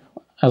accidentally,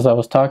 as I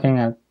was talking,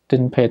 I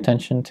didn't pay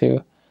attention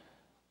to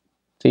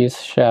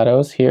these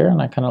shadows here,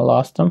 and I kind of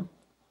lost them.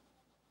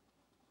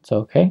 It's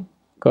okay.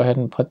 Go ahead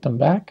and put them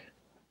back.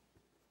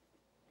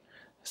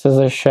 This is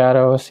a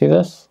shadow, see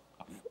this?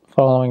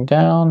 Following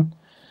down.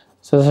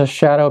 So this is a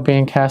shadow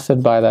being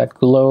casted by that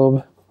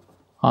globe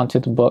onto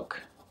the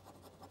book.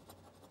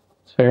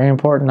 It's very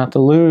important not to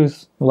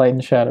lose light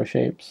and shadow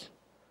shapes.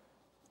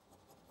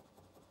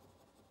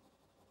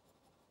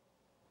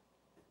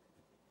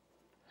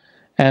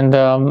 And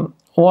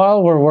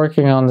while we're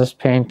working on this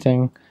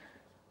painting,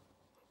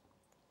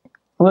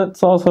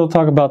 let's also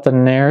talk about the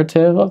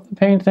narrative of the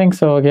painting.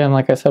 So again,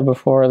 like I said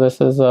before,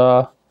 this is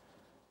a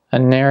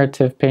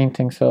narrative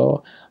painting.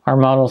 So our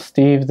model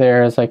Steve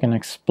there is like an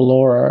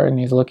explorer, and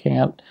he's looking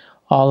at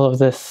all of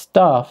this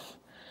stuff.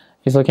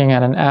 He's looking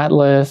at an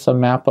atlas, a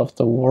map of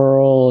the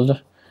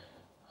world.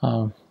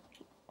 I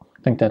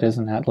think that is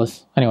an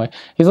atlas. Anyway,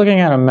 he's looking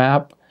at a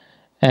map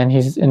and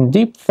he's in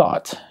deep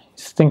thought.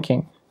 He's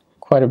thinking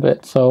quite a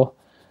bit. So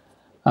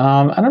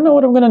I don't know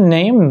what I'm going to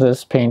name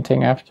this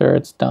painting after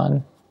it's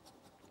done.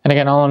 And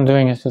again, all I'm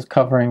doing is just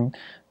covering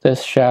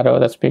this shadow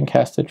that's being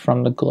casted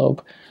from the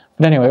globe.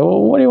 But anyway,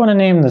 what do you want to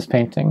name this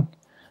painting?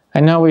 I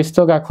know we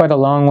still got quite a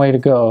long way to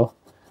go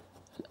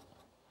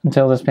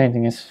until this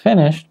painting is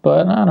finished,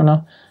 but I don't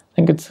know. I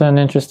think it's an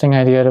interesting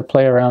idea to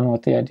play around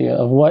with the idea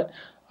of what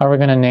are we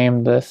going to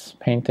name this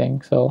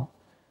painting. So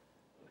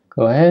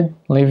go ahead,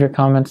 leave your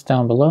comments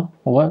down below.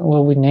 What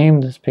will we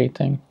name this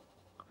painting?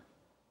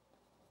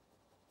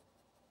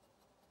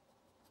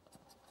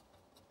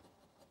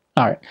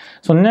 All right,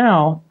 so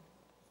now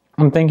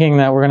I'm thinking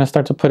that we're going to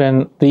start to put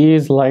in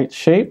these light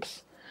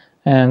shapes,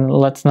 and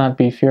let's not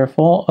be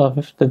fearful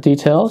of the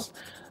details.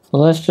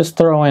 Let's just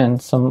throw in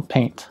some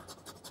paint.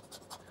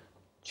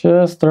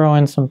 Just throw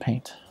in some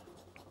paint.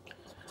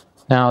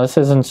 Now this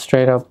isn't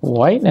straight up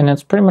white, and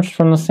it's pretty much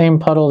from the same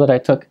puddle that I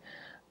took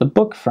the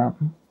book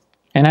from.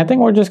 And I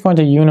think we're just going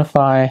to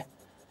unify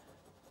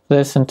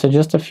this into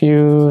just a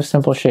few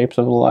simple shapes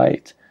of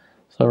light.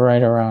 So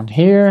right around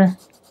here.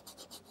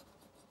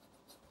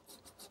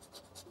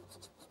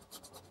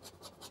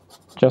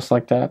 Just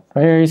like that.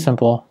 Very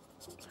simple.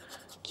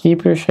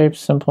 Keep your shapes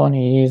simple and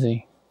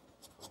easy.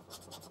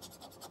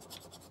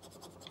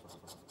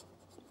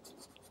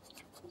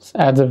 This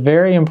adds a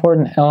very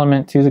important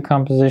element to the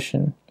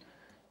composition,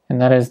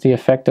 and that is the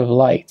effect of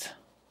light.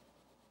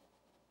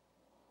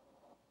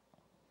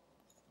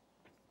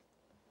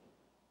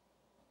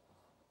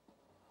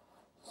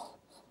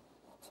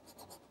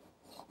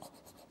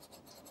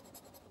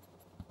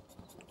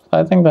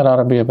 I think that ought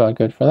to be about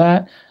good for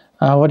that.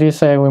 What do you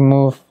say we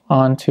move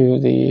on to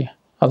the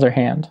other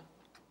hand?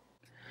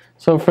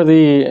 So for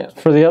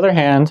the other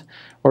hand,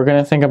 we're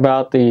going to think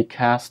about the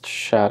cast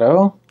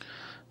shadow.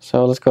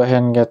 So let's go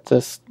ahead and get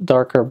this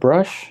darker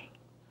brush.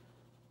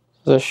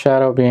 The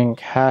shadow being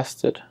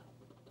casted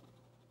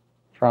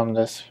from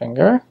this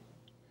finger.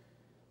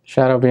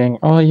 Shadow being,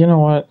 oh, you know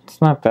what?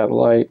 It's not that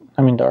light.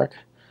 I mean dark.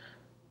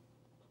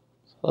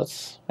 So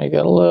let's make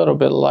it a little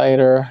bit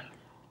lighter.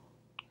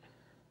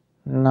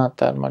 Not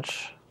that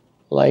much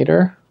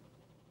lighter.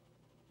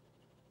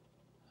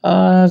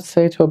 Let's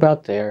say to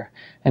about there.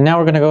 And now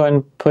we're going to go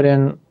and put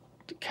in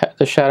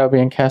the shadow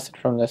being casted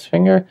from this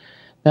finger.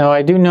 Now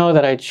I do know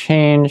that I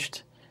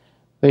changed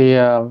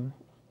the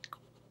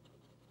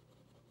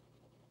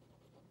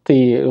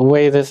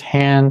way this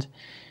hand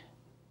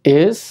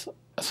is.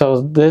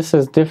 So this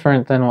is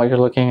different than what you're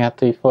looking at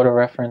the photo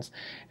reference.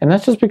 And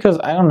that's just because,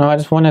 I don't know, I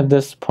just wanted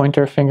this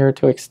pointer finger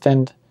to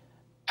extend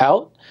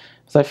out.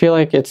 Because I feel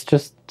like it's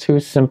just too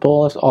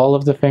simple. If all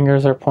of the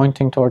fingers are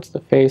pointing towards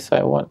the face,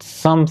 I want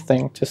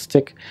something to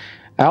stick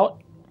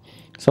out.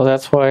 So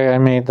that's why I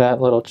made that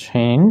little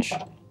change.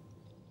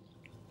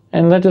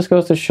 And that just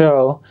goes to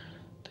show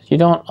that you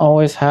don't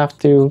always have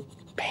to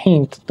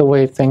paint the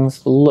way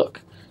things look.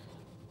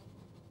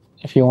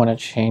 If you want to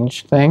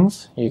change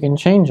things, you can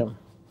change them.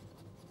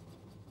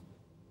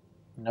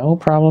 No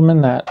problem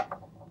in that.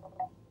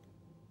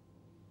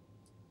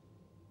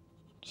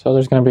 So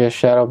there's going to be a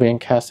shadow being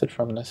casted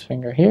from this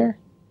finger here.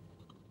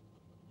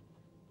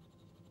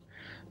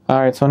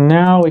 Alright, so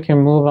now we can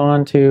move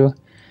on to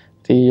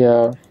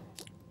the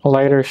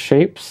lighter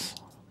shapes,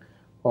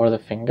 or the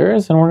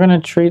fingers, and we're going to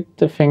treat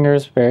the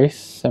fingers very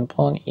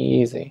simple and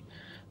easy.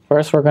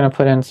 First we're going to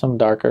put in some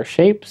darker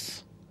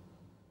shapes.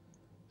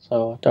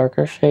 So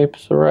darker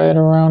shapes right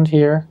around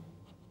here.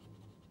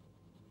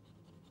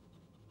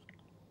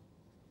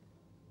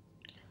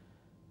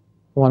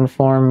 One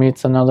form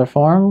meets another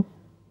form.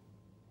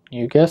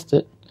 You guessed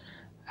it.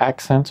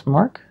 Accent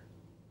mark.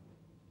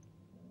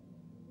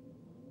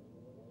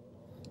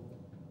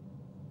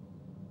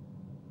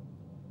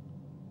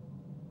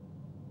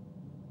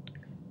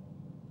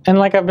 And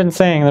like I've been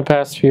saying the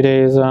past few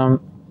days,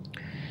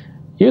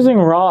 using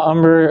raw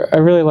umber, I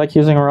really like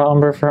using raw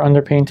umber for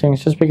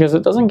underpaintings just because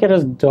it doesn't get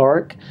as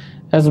dark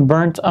as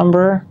burnt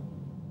umber,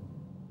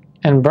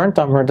 and burnt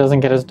umber doesn't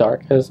get as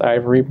dark as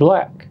ivory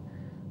black.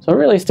 So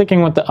really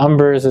sticking with the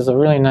umbers is a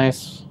really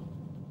nice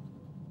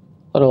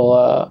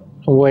little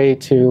way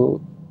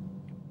to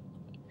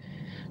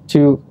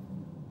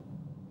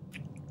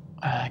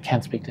I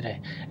can't speak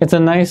today. It's a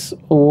nice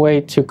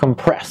way to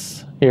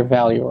compress your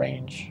value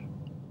range.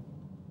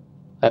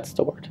 That's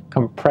the word.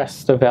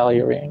 Compress the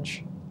value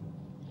range.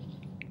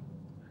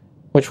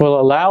 Which will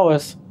allow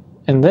us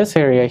in this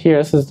area here,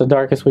 this is the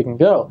darkest we can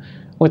go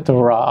with the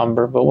raw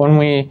umber, but when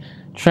we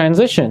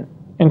transition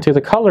into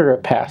the color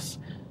pass,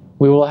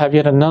 we will have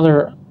yet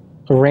another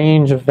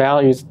range of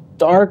values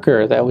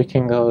darker that we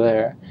can go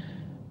there,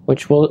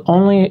 which will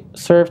only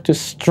serve to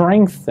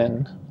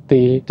strengthen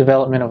the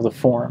development of the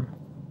form.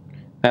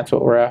 That's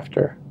what we're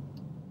after.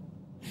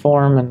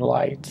 Form and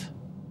light.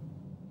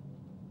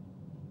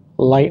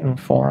 Light and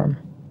form.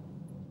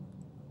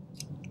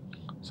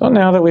 So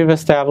now that we've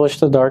established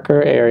the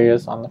darker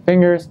areas on the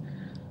fingers,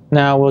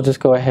 Now we'll just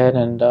go ahead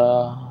and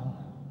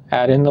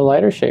add in the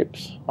lighter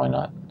shapes. Why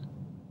not?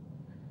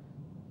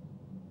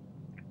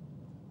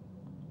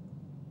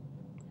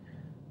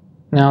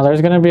 Now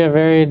there's going to be a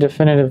very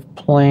definitive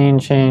plane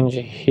change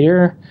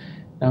here.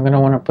 I'm going to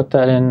want to put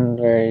that in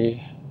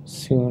very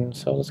soon,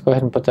 so let's go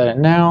ahead and put that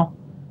in now.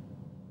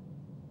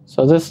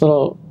 So this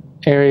little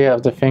area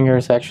of the finger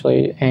is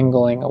actually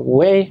angling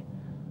away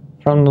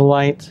from the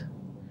light,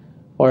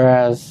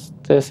 whereas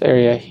this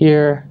area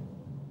here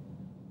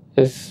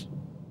is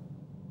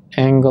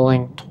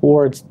angling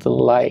towards the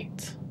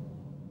light.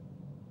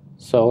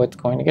 So it's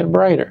going to get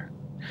brighter.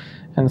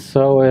 And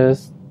so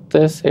is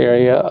this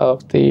area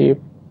of the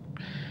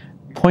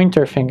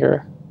pointer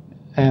finger,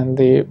 and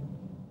this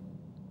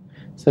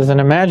is an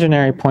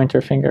imaginary pointer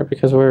finger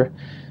because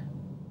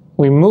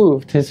we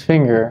moved his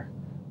finger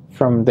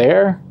from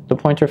there. The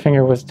pointer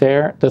finger was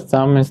there, the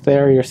thumb is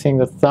there, you're seeing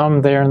the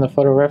thumb there in the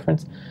photo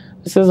reference.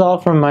 This is all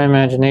from my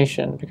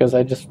imagination because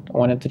I just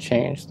wanted to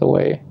change the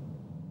way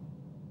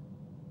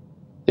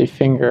the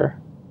finger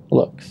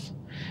looks.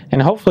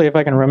 And hopefully if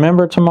I can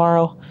remember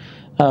tomorrow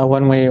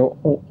when we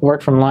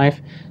work from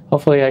life,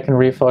 hopefully I can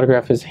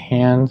rephotograph his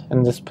hand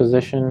in this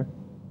position.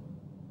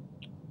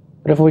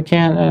 But if we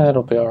can't,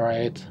 it'll be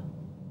alright.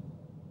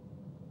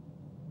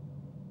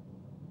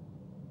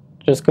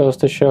 Just goes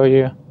to show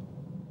you,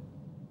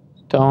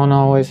 don't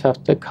always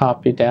have to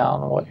copy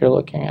down what you're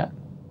looking at.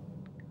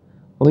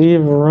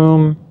 Leave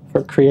room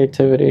for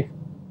creativity.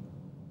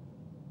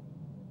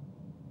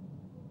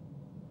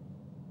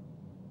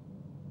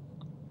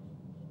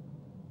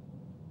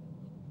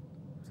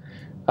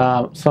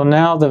 So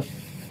now the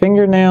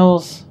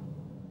fingernails,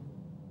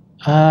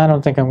 I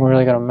don't think I'm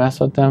really going to mess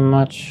with them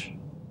much.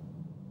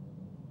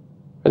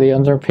 For the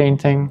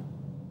underpainting,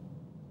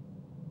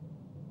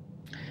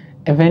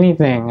 if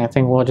anything, I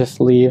think we'll just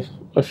leave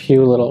a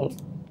few little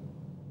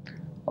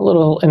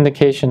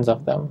indications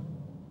of them.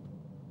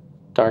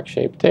 Dark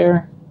shape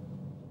there,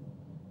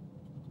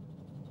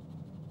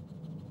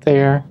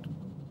 there,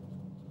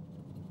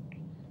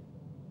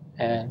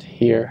 and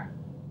here.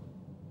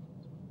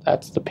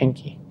 That's the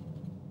pinky.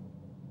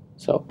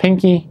 So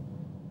pinky,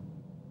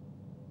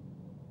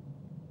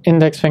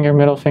 index finger,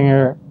 middle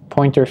finger,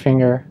 pointer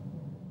finger,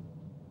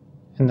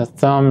 and the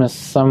thumb is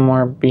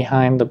somewhere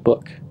behind the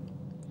book.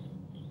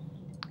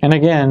 And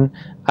again,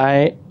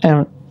 I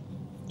am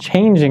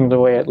changing the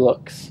way it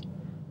looks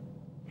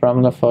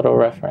from the photo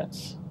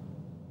reference.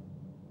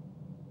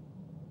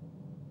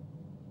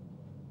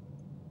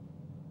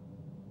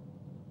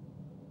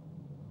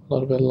 A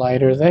little bit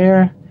lighter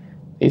there.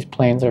 These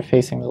planes are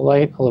facing the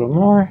light a little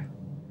more.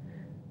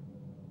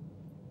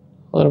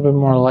 A little bit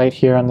more light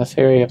here on this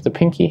area of the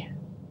pinky.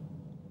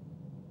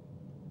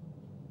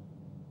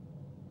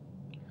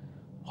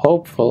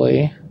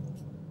 Hopefully,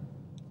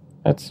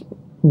 that's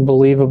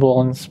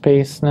believable in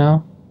space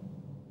now.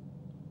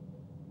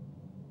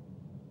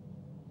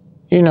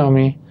 You know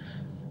me.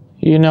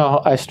 You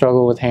know I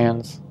struggle with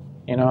hands.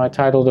 You know, I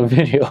titled a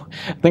video.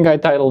 I think I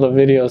titled a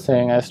video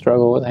saying I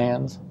struggle with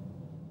hands.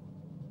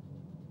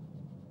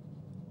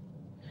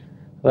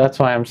 That's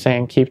why I'm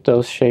saying keep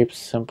those shapes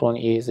simple and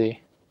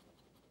easy.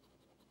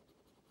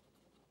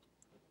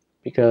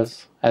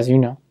 Because, as you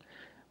know,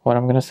 what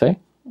I'm going to say,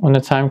 when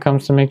the time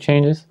comes to make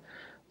changes,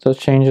 those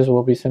changes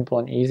will be simple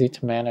and easy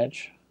to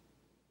manage.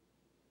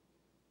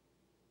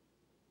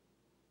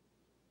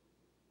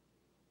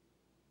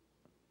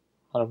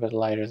 A little bit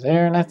lighter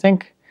there, and I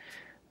think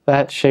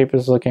that shape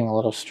is looking a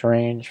little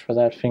strange for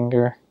that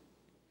finger.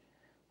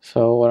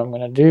 So what I'm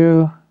going to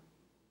do,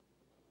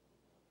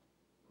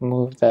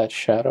 move that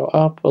shadow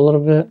up a little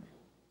bit.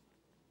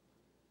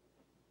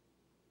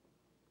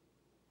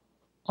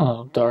 A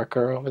little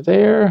darker over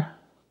there.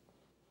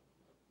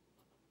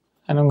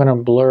 And I'm going to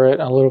blur it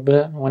a little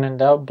bit. When in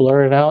doubt,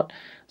 blur it out.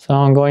 So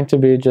I'm going to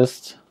be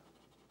just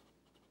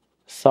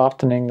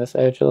softening this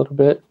edge a little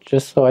bit,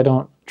 just so I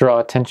don't draw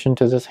attention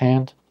to this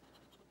hand.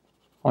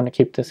 I want to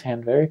keep this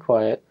hand very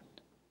quiet.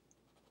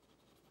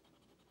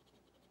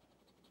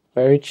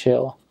 Very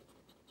chill.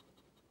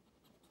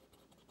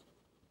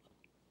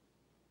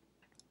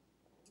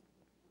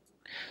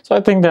 So I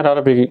think that ought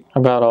to be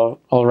about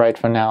all right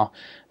for now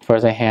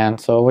for the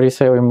hand. So what do you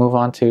say we move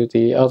on to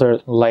the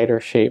other lighter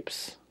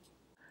shapes?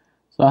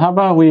 So how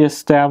about we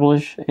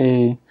establish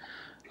a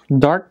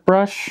dark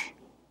brush,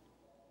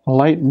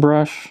 light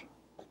brush,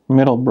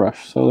 middle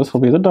brush. So this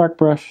will be the dark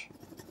brush.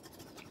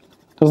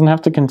 Doesn't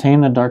have to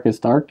contain the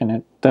darkest dark, and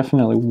it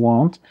definitely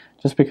won't,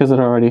 just because it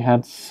already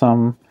had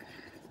some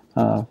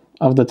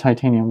of the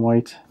titanium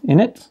white in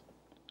it.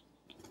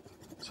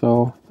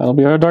 So that'll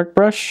be our dark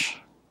brush.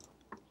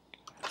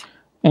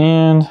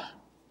 And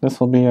this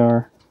will be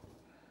our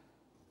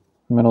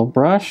middle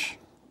brush.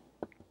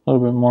 A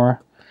little bit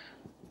more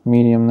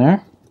medium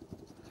there.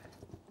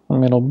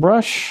 Middle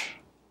brush,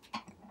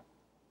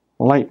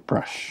 light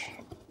brush.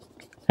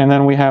 And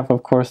then we have,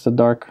 of course, the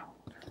dark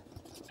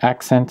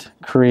accent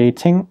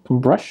creating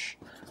brush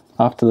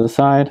off to the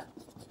side.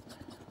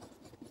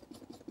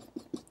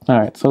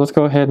 Alright, so let's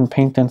go ahead and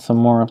paint in some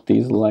more of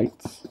these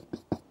lights.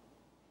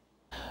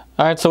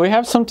 Alright, so we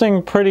have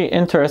something pretty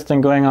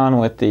interesting going on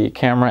with the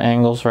camera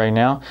angles right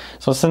now.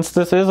 So since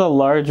this is a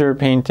larger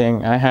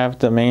painting, I have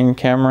the main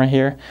camera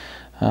here,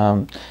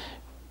 kind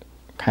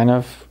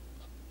of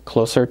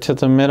closer to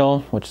the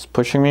middle, which is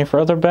pushing me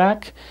further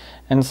back.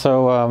 And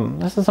so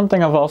this is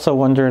something I've also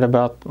wondered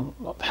about,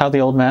 how the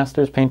old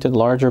masters painted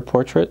larger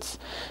portraits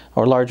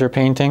or larger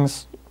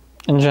paintings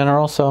in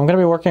general. So I'm going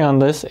to be working on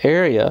this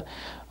area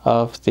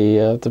of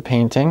the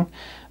painting.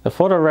 The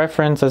photo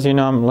reference, as you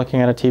know, I'm looking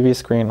at a TV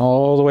screen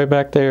all the way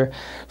back there.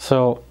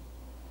 So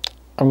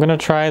I'm going to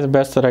try the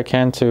best that I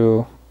can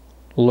to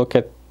look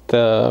at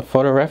the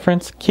photo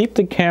reference. Keep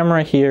the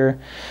camera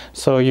here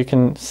so you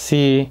can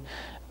see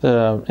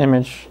the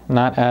image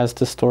not as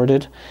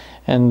distorted.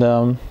 And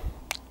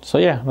so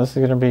yeah, this is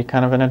going to be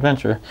kind of an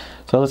adventure.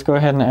 So let's go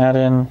ahead and add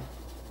in.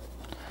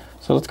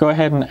 So let's go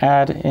ahead and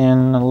add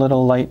in a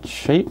little light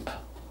shape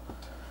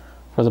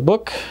for the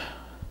book.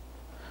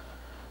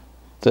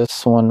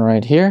 This one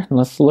right here.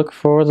 Let's look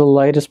for the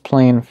lightest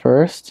plane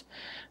first.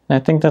 And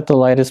I think that the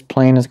lightest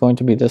plane is going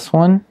to be this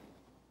one.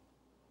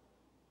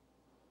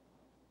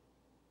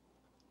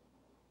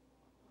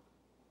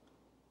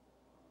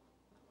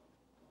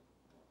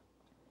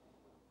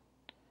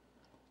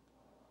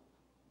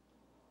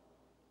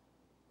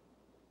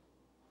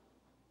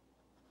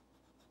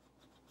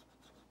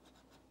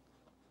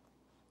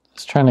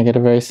 Just trying to get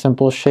a very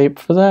simple shape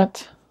for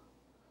that.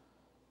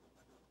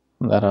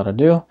 That ought to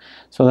do.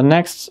 So the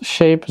next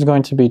shape is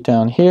going to be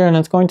down here, and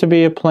it's going to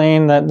be a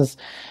plane that is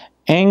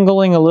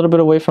angling a little bit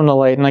away from the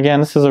light. And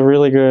again, this is a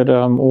really good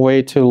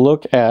way to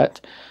look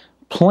at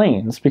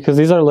planes, because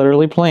these are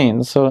literally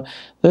planes. So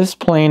this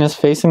plane is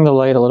facing the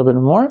light a little bit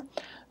more.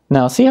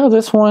 Now see how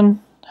this one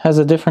has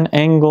a different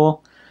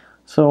angle?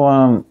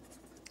 So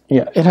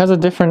yeah, it has a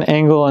different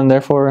angle and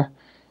therefore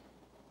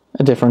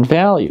a different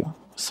value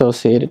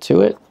associated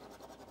to it.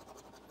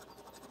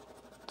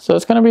 So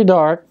it's going to be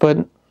dark,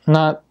 but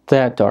not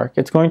that dark.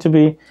 It's going to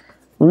be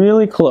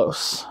really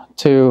close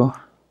to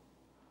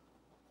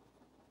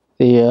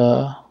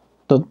the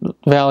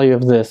value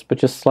of this, but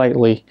just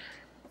slightly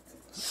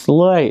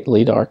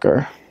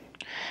darker.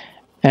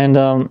 And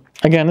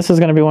again, this is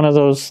going to be one of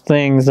those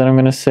things that I'm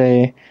going to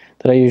say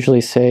that I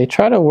usually say,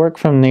 try to work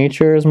from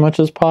nature as much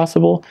as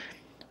possible,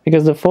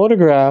 because the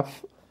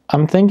photograph,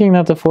 I'm thinking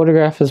that the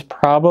photograph is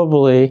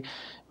probably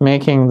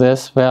making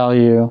this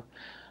value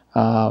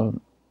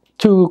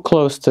too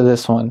close to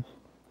this one,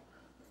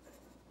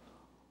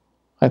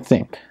 I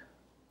think.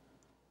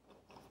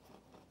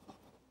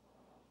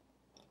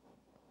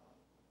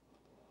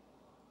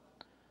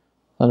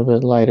 A little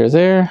bit lighter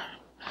there.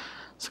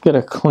 Let's get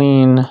a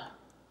clean,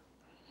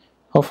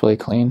 hopefully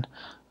clean,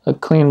 a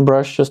clean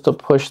brush just to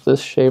push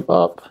this shape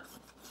up.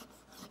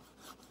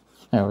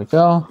 There we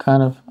go,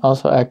 kind of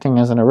also acting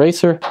as an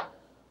eraser.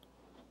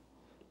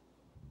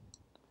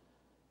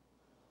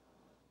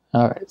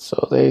 Alright,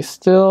 so they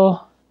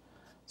still,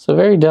 it's a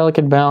very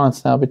delicate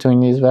balance now between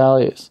these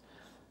values.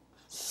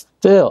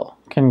 Still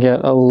can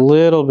get a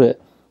little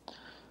bit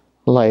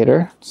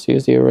lighter. Let's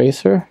use the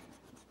eraser.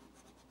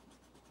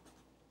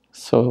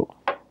 So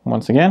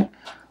once again,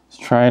 let's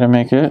try to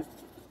make it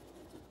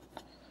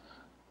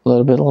a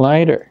little bit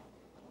lighter.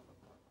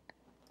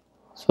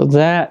 So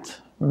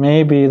that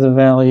may be the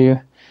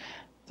value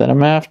that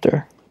I'm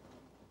after.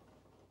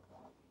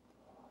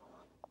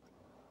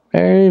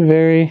 Very,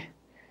 very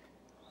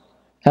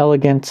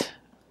elegant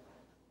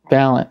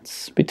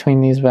balance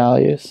between these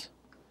values.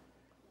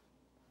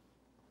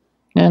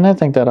 And I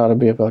think that ought to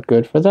be about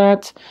good for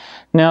that.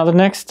 Now the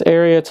next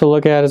area to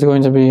look at is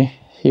going to be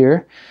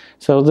here.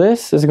 So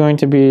this is going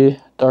to be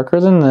darker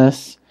than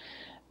this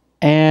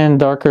and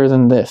darker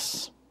than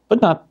this,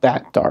 but not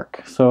that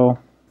dark. So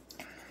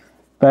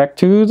back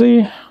to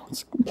the,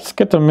 let's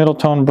get the middle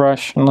tone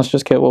brush and let's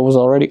just get what was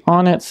already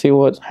on it, see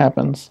what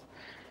happens.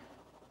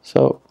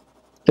 So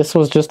this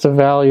was just a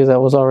value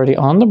that was already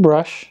on the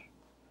brush.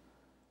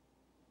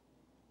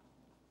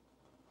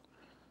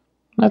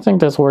 I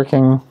think that's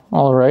working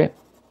all right.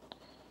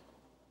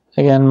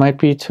 Again, might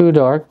be too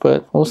dark,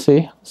 but we'll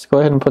see. Let's go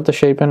ahead and put the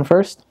shape in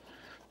first.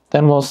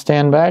 Then we'll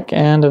stand back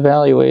and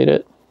evaluate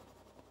it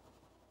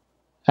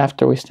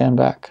after we stand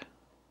back.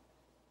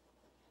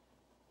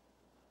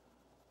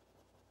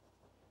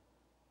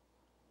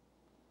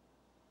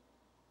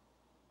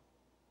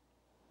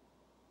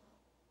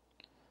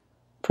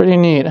 Pretty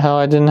neat how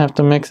I didn't have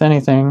to mix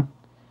anything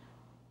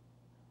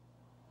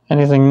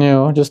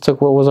new. I just took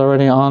what was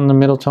already on the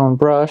middle tone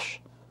brush.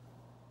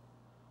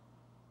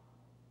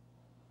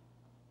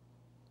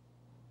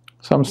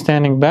 So I'm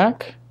standing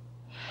back,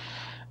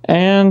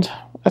 and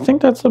I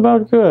think that's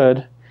about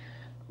good.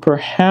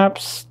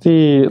 Perhaps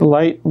the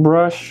light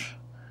brush,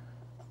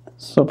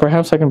 so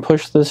perhaps I can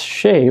push this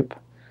shape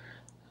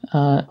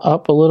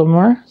up a little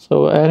more,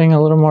 so adding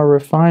a little more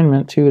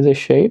refinement to the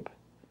shape.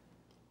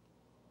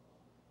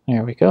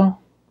 There we go.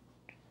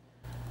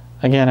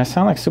 Again, I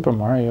sound like Super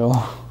Mario.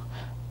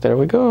 There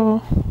we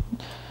go.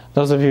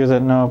 Those of you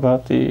that know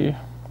about the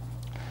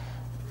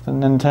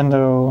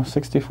Nintendo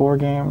 64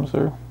 games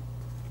or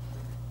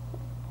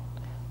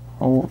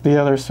the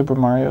other Super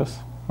Marios.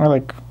 I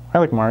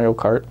like Mario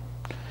Kart.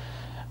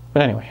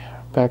 But anyway,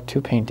 back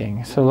to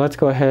painting. So let's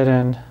go ahead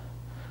and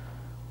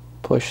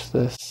push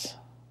this.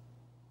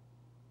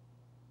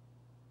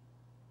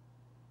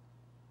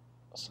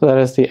 So that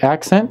is the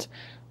accent,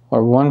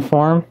 or one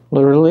form,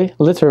 literally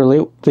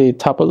the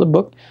top of the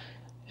book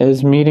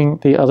is meeting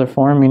the other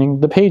form, meaning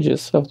the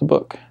pages of the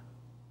book.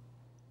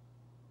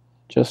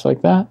 Just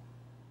like that.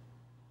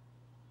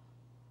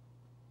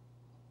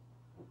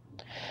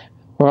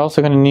 We're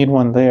also going to need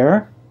one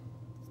there.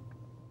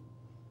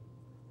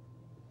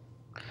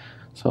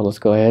 So let's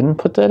go ahead and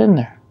put that in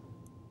there.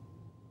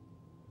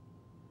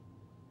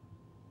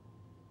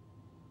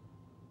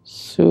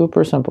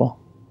 Super simple.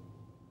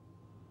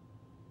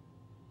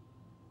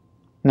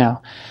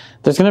 Now,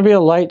 there's going to be a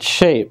light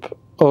shape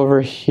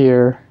over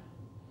here.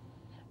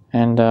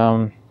 And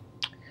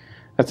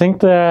I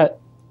think that,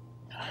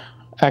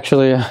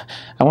 actually,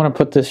 I want to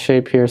put this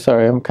shape here.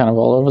 Sorry, I'm kind of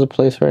all over the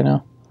place right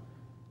now.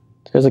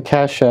 There's a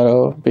cast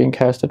shadow being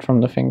casted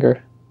from the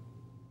finger.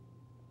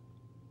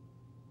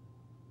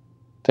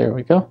 There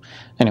we go.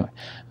 Anyway,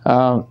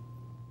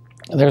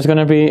 there's going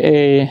to be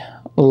a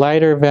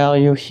lighter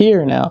value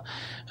here now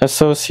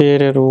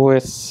associated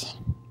with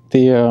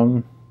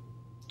the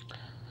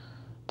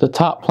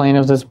top plane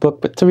of this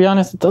book. But to be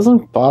honest, it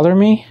doesn't bother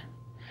me.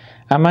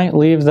 I might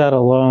leave that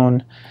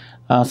alone.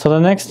 So the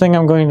next thing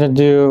I'm going to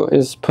do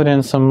is put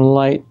in some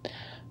light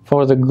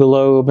for the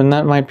globe, and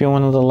that might be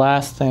one of the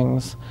last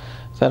things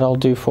that I'll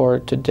do for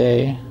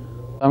today.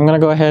 I'm going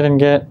to go ahead and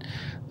get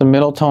the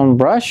middle tone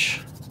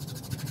brush,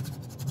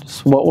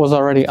 just what was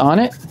already on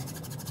it.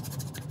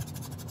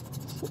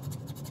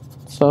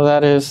 So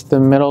that is the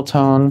middle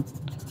tone,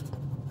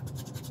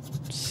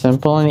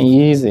 simple and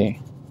easy.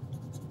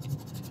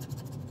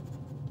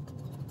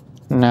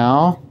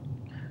 Now,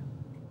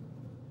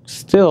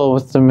 still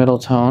with the middle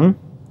tone,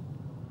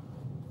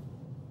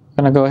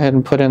 I'm going to go ahead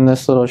and put in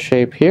this little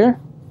shape here.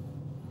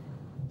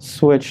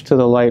 Switch to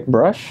the light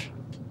brush.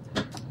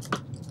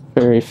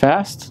 Very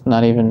fast,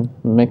 not even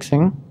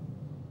mixing.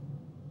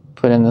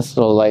 Put in this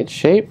little light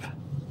shape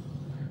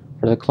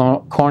for the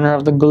corner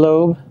of the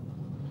globe.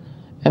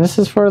 And this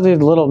is for the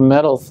little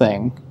metal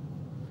thing.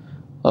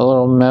 The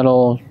little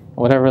metal,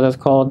 whatever that's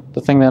called, the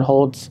thing that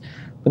holds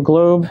the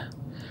globe.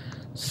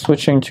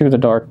 Switching to the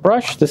dark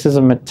brush. This is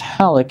a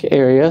metallic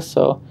area,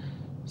 so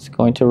it's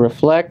going to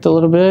reflect a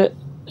little bit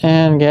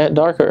and get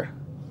darker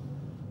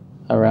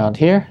around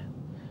here.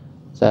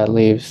 That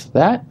leaves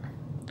that.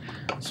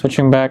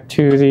 Switching back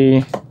to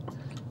the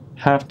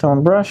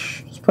halftone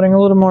brush, just putting a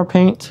little more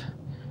paint,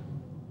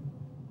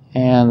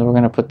 and we're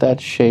going to put that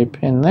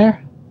shape in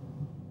there.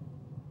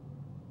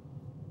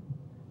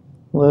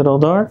 A little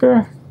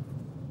darker.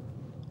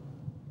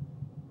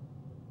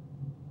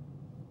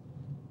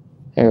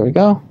 There we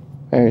go.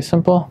 Very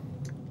simple.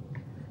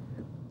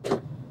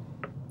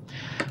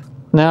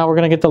 Now we're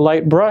going to get the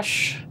light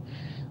brush.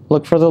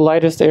 Look for the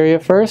lightest area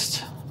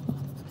first.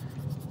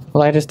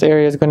 Lightest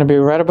area is going to be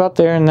right about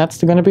there, and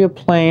that's going to be a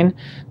plane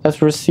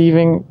that's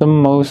receiving the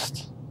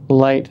most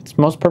light. It's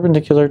most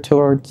perpendicular to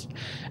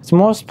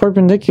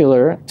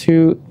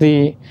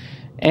the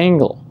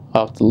angle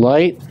of the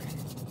light.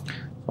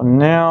 So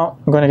now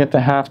I'm going to get the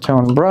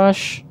halftone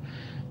brush.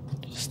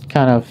 Just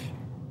kind of,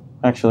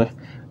 actually, I'm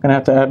going to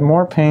have to add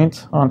more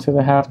paint onto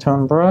the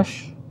halftone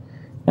brush.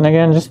 And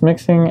again, just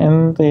mixing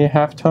in the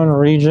halftone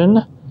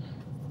region.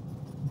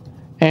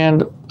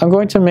 And I'm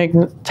going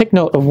to take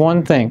note of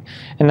one thing,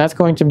 and that's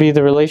going to be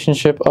the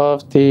relationship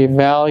of the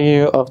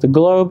value of the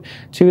globe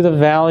to the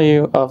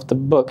value of the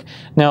book.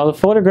 Now, the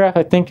photograph,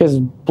 I think, is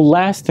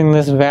blasting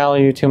this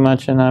value too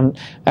much, and I'm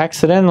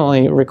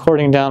accidentally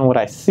recording down what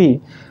I see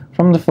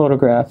from the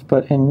photograph.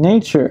 But in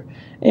nature,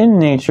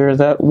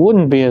 that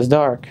wouldn't be as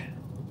dark.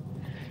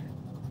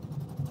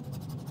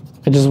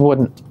 It just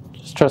wouldn't.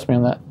 Just trust me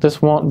on that.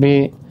 This won't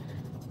be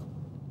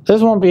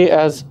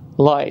as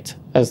light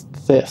as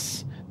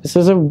this. This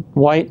is a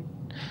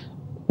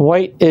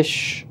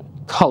whitish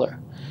color.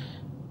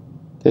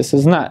 This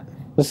is not.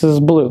 This is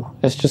blue.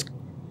 It's just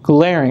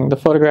glaring. The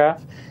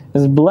photograph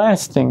is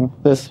blasting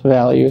this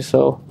value,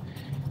 so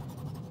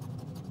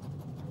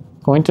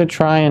I'm going to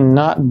try and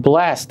not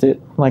blast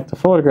it like the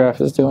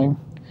photograph is doing.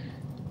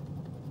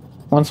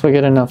 Once we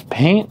get enough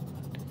paint,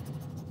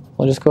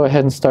 we'll just go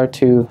ahead and start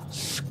to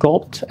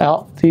sculpt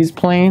out these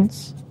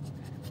planes.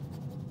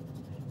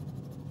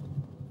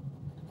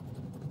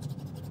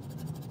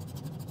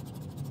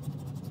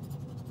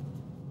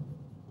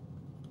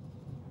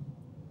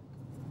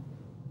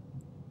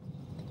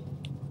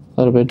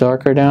 A little bit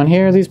darker down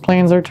here. These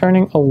planes are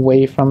turning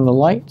away from the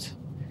light,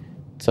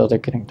 so they're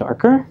getting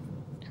darker.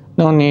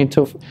 No need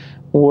to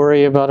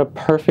worry about a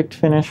perfect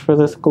finish for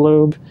this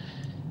globe.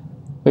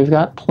 We've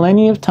got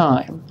plenty of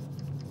time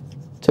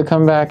to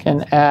come back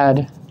and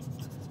add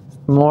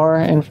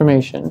more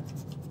information.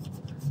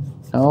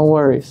 No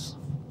worries.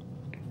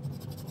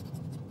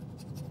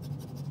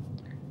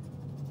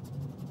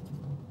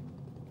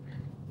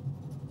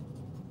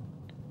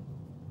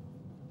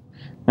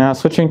 Now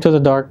switching to the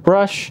dark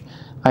brush,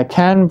 I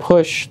can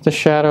push the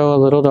shadow a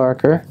little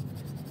darker.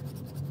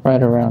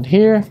 right around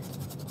here.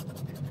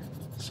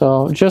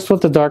 So just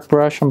with the dark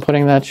brush, I'm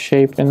putting that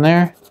shape in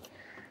there.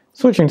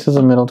 Switching to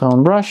the middle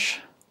tone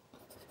brush,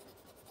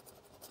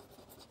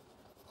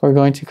 we're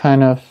going to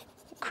kind of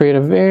create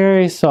a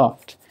very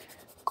soft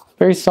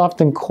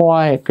and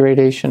quiet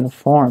gradation of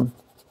form.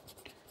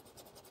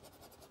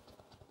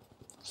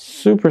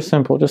 Super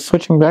simple, just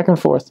switching back and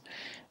forth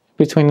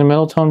between the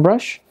middle tone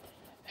brush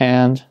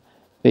and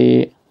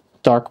the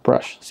dark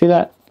brush. See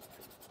that?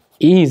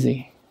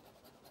 Easy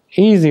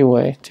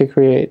way to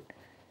create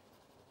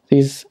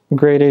these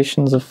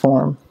gradations of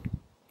form.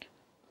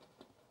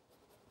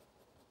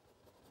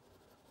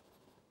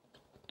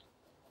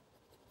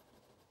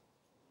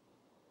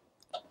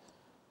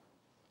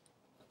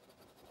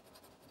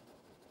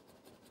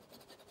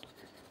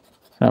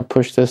 I'll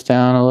push this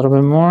down a little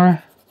bit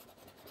more.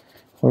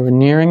 We're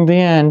nearing the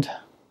end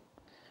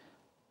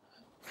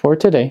for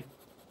today.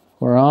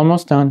 We're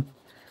almost done.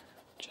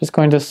 Just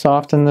going to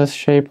soften this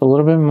shape a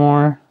little bit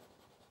more.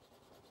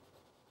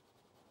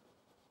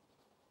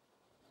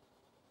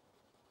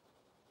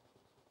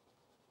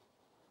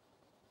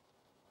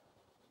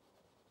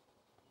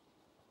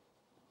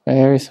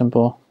 Very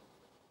simple.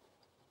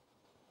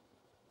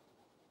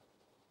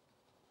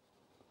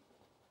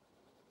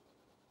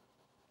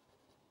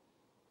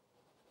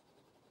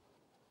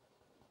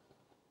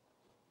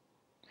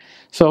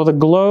 So the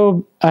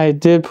globe, I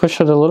did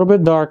push it a little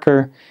bit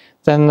darker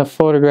than the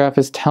photograph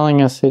is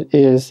telling us it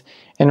is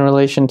in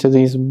relation to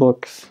these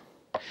books.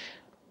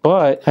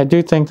 But I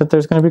do think that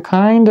there's going to be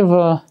kind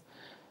of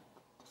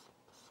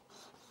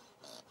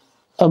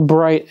a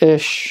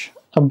brightish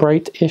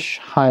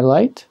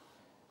highlight.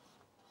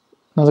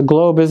 Now the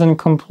globe isn't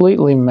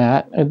completely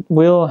matte. It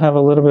will have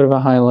a little bit of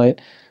a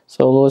highlight.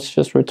 So let's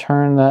just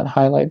return that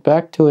highlight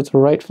back to its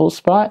rightful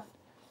spot.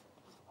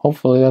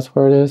 Hopefully that's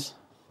where it is.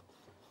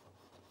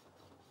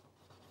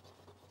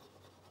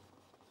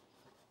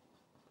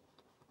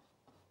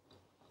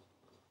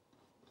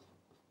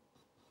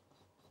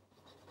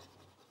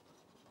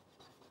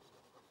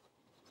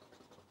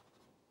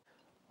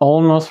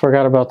 Almost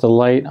forgot about the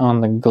light on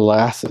the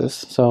glasses.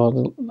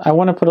 So I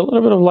want to put a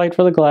little bit of light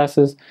for the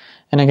glasses.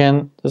 And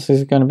again, this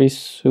is going to be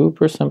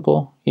super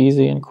simple,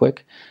 easy and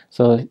quick.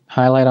 So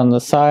highlight on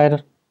the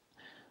side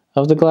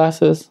of the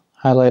glasses,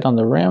 highlight on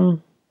the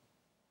rim.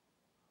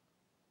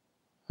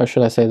 Or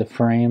should I say the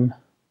frame?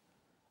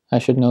 I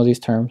should know these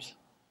terms.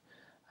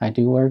 I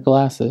do wear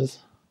glasses.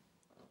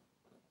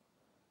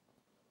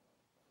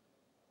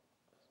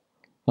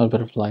 A little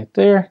bit of light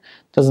there.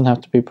 Doesn't have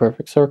to be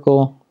perfect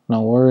circle,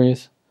 no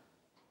worries.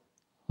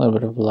 A little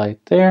bit of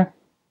light there.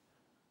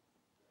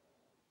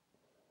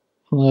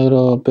 A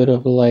little bit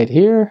of light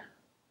here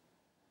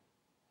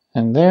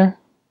and there.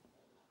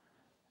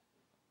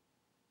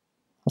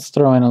 Let's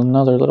throw in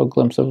another little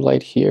glimpse of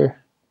light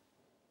here.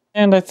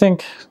 And I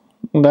think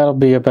that'll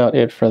be about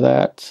it for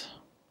that.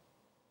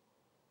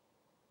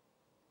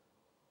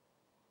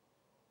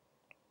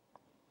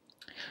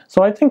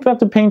 So I think that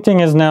the painting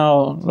is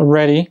now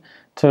ready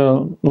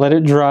to let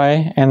it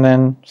dry and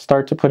then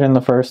start to put in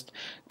the first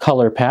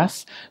color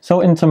pass. So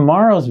in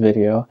tomorrow's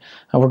video,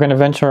 we're going to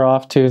venture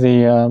off to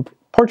the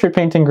portrait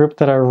painting group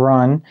that I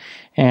run,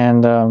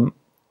 and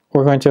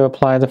we're going to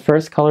apply the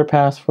first color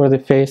pass for the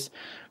face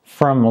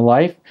from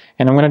life,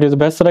 and I'm going to do the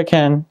best that I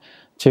can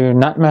to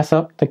not mess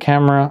up the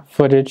camera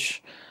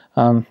footage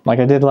like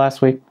I did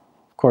last week.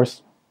 Of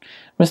course,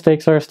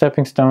 mistakes are a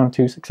stepping stone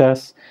to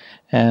success,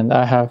 and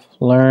I have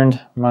learned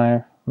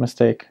my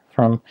mistake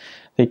from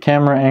the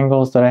camera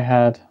angles that I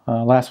had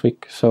last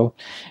week. So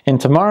in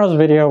tomorrow's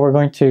video, we're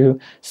going to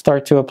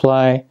start to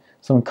apply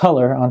some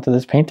color onto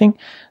this painting.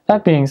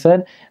 That being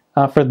said,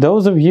 for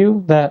those of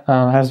you that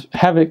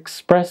have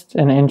expressed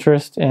an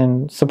interest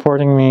in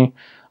supporting me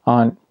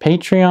on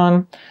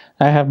Patreon,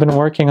 I have been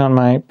working on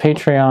my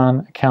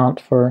Patreon account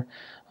for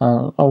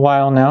a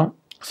while now.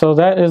 So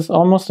that is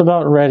almost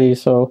about ready.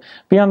 So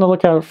be on the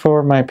lookout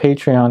for my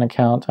Patreon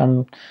account.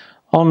 I'm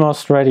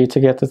almost ready to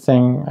get the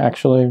thing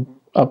actually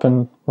up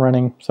and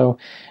running. So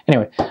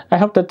anyway, I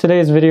hope that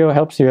today's video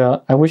helps you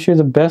out. I wish you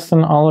the best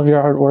in all of your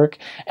artwork.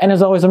 And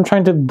as always, I'm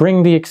trying to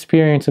bring the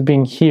experience of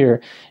being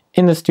here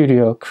in the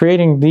studio,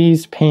 creating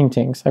these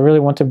paintings. I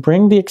really want to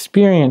bring the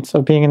experience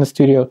of being in the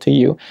studio to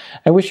you.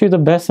 I wish you the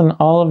best in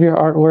all of your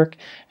artwork,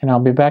 and I'll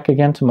be back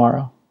again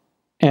tomorrow.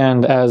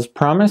 And as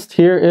promised,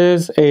 here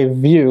is a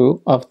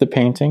view of the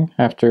painting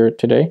after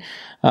today,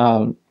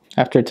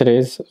 after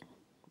today's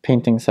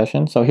painting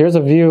session. So here's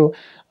a view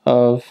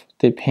of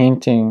the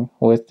painting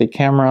with the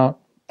camera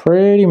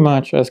pretty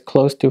much as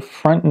close to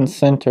front and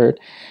centered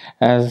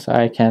as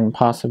I can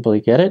possibly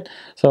get it.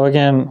 So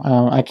again,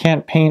 I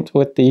can't paint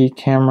with the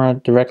camera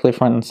directly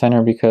front and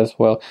center because,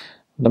 well,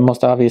 the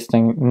most obvious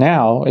thing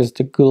now is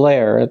the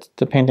glare.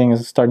 The painting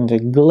is starting to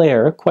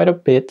glare quite a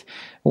bit,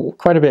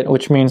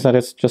 which means that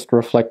it's just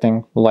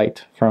reflecting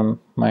light from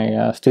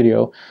my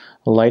studio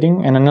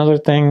lighting. And another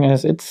thing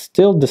is it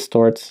still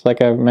distorts,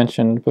 like I've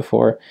mentioned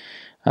before.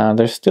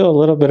 There's still a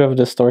little bit of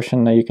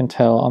distortion that you can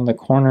tell on the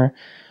corner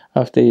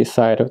of the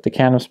side of the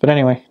canvas. But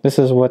anyway, this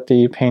is what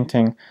the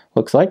painting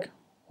looks like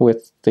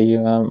with the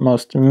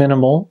most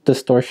minimal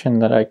distortion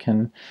that I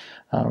can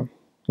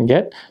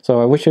get.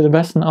 So I wish you the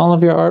best in all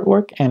of your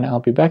artwork, and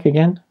I'll be back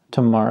again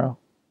tomorrow.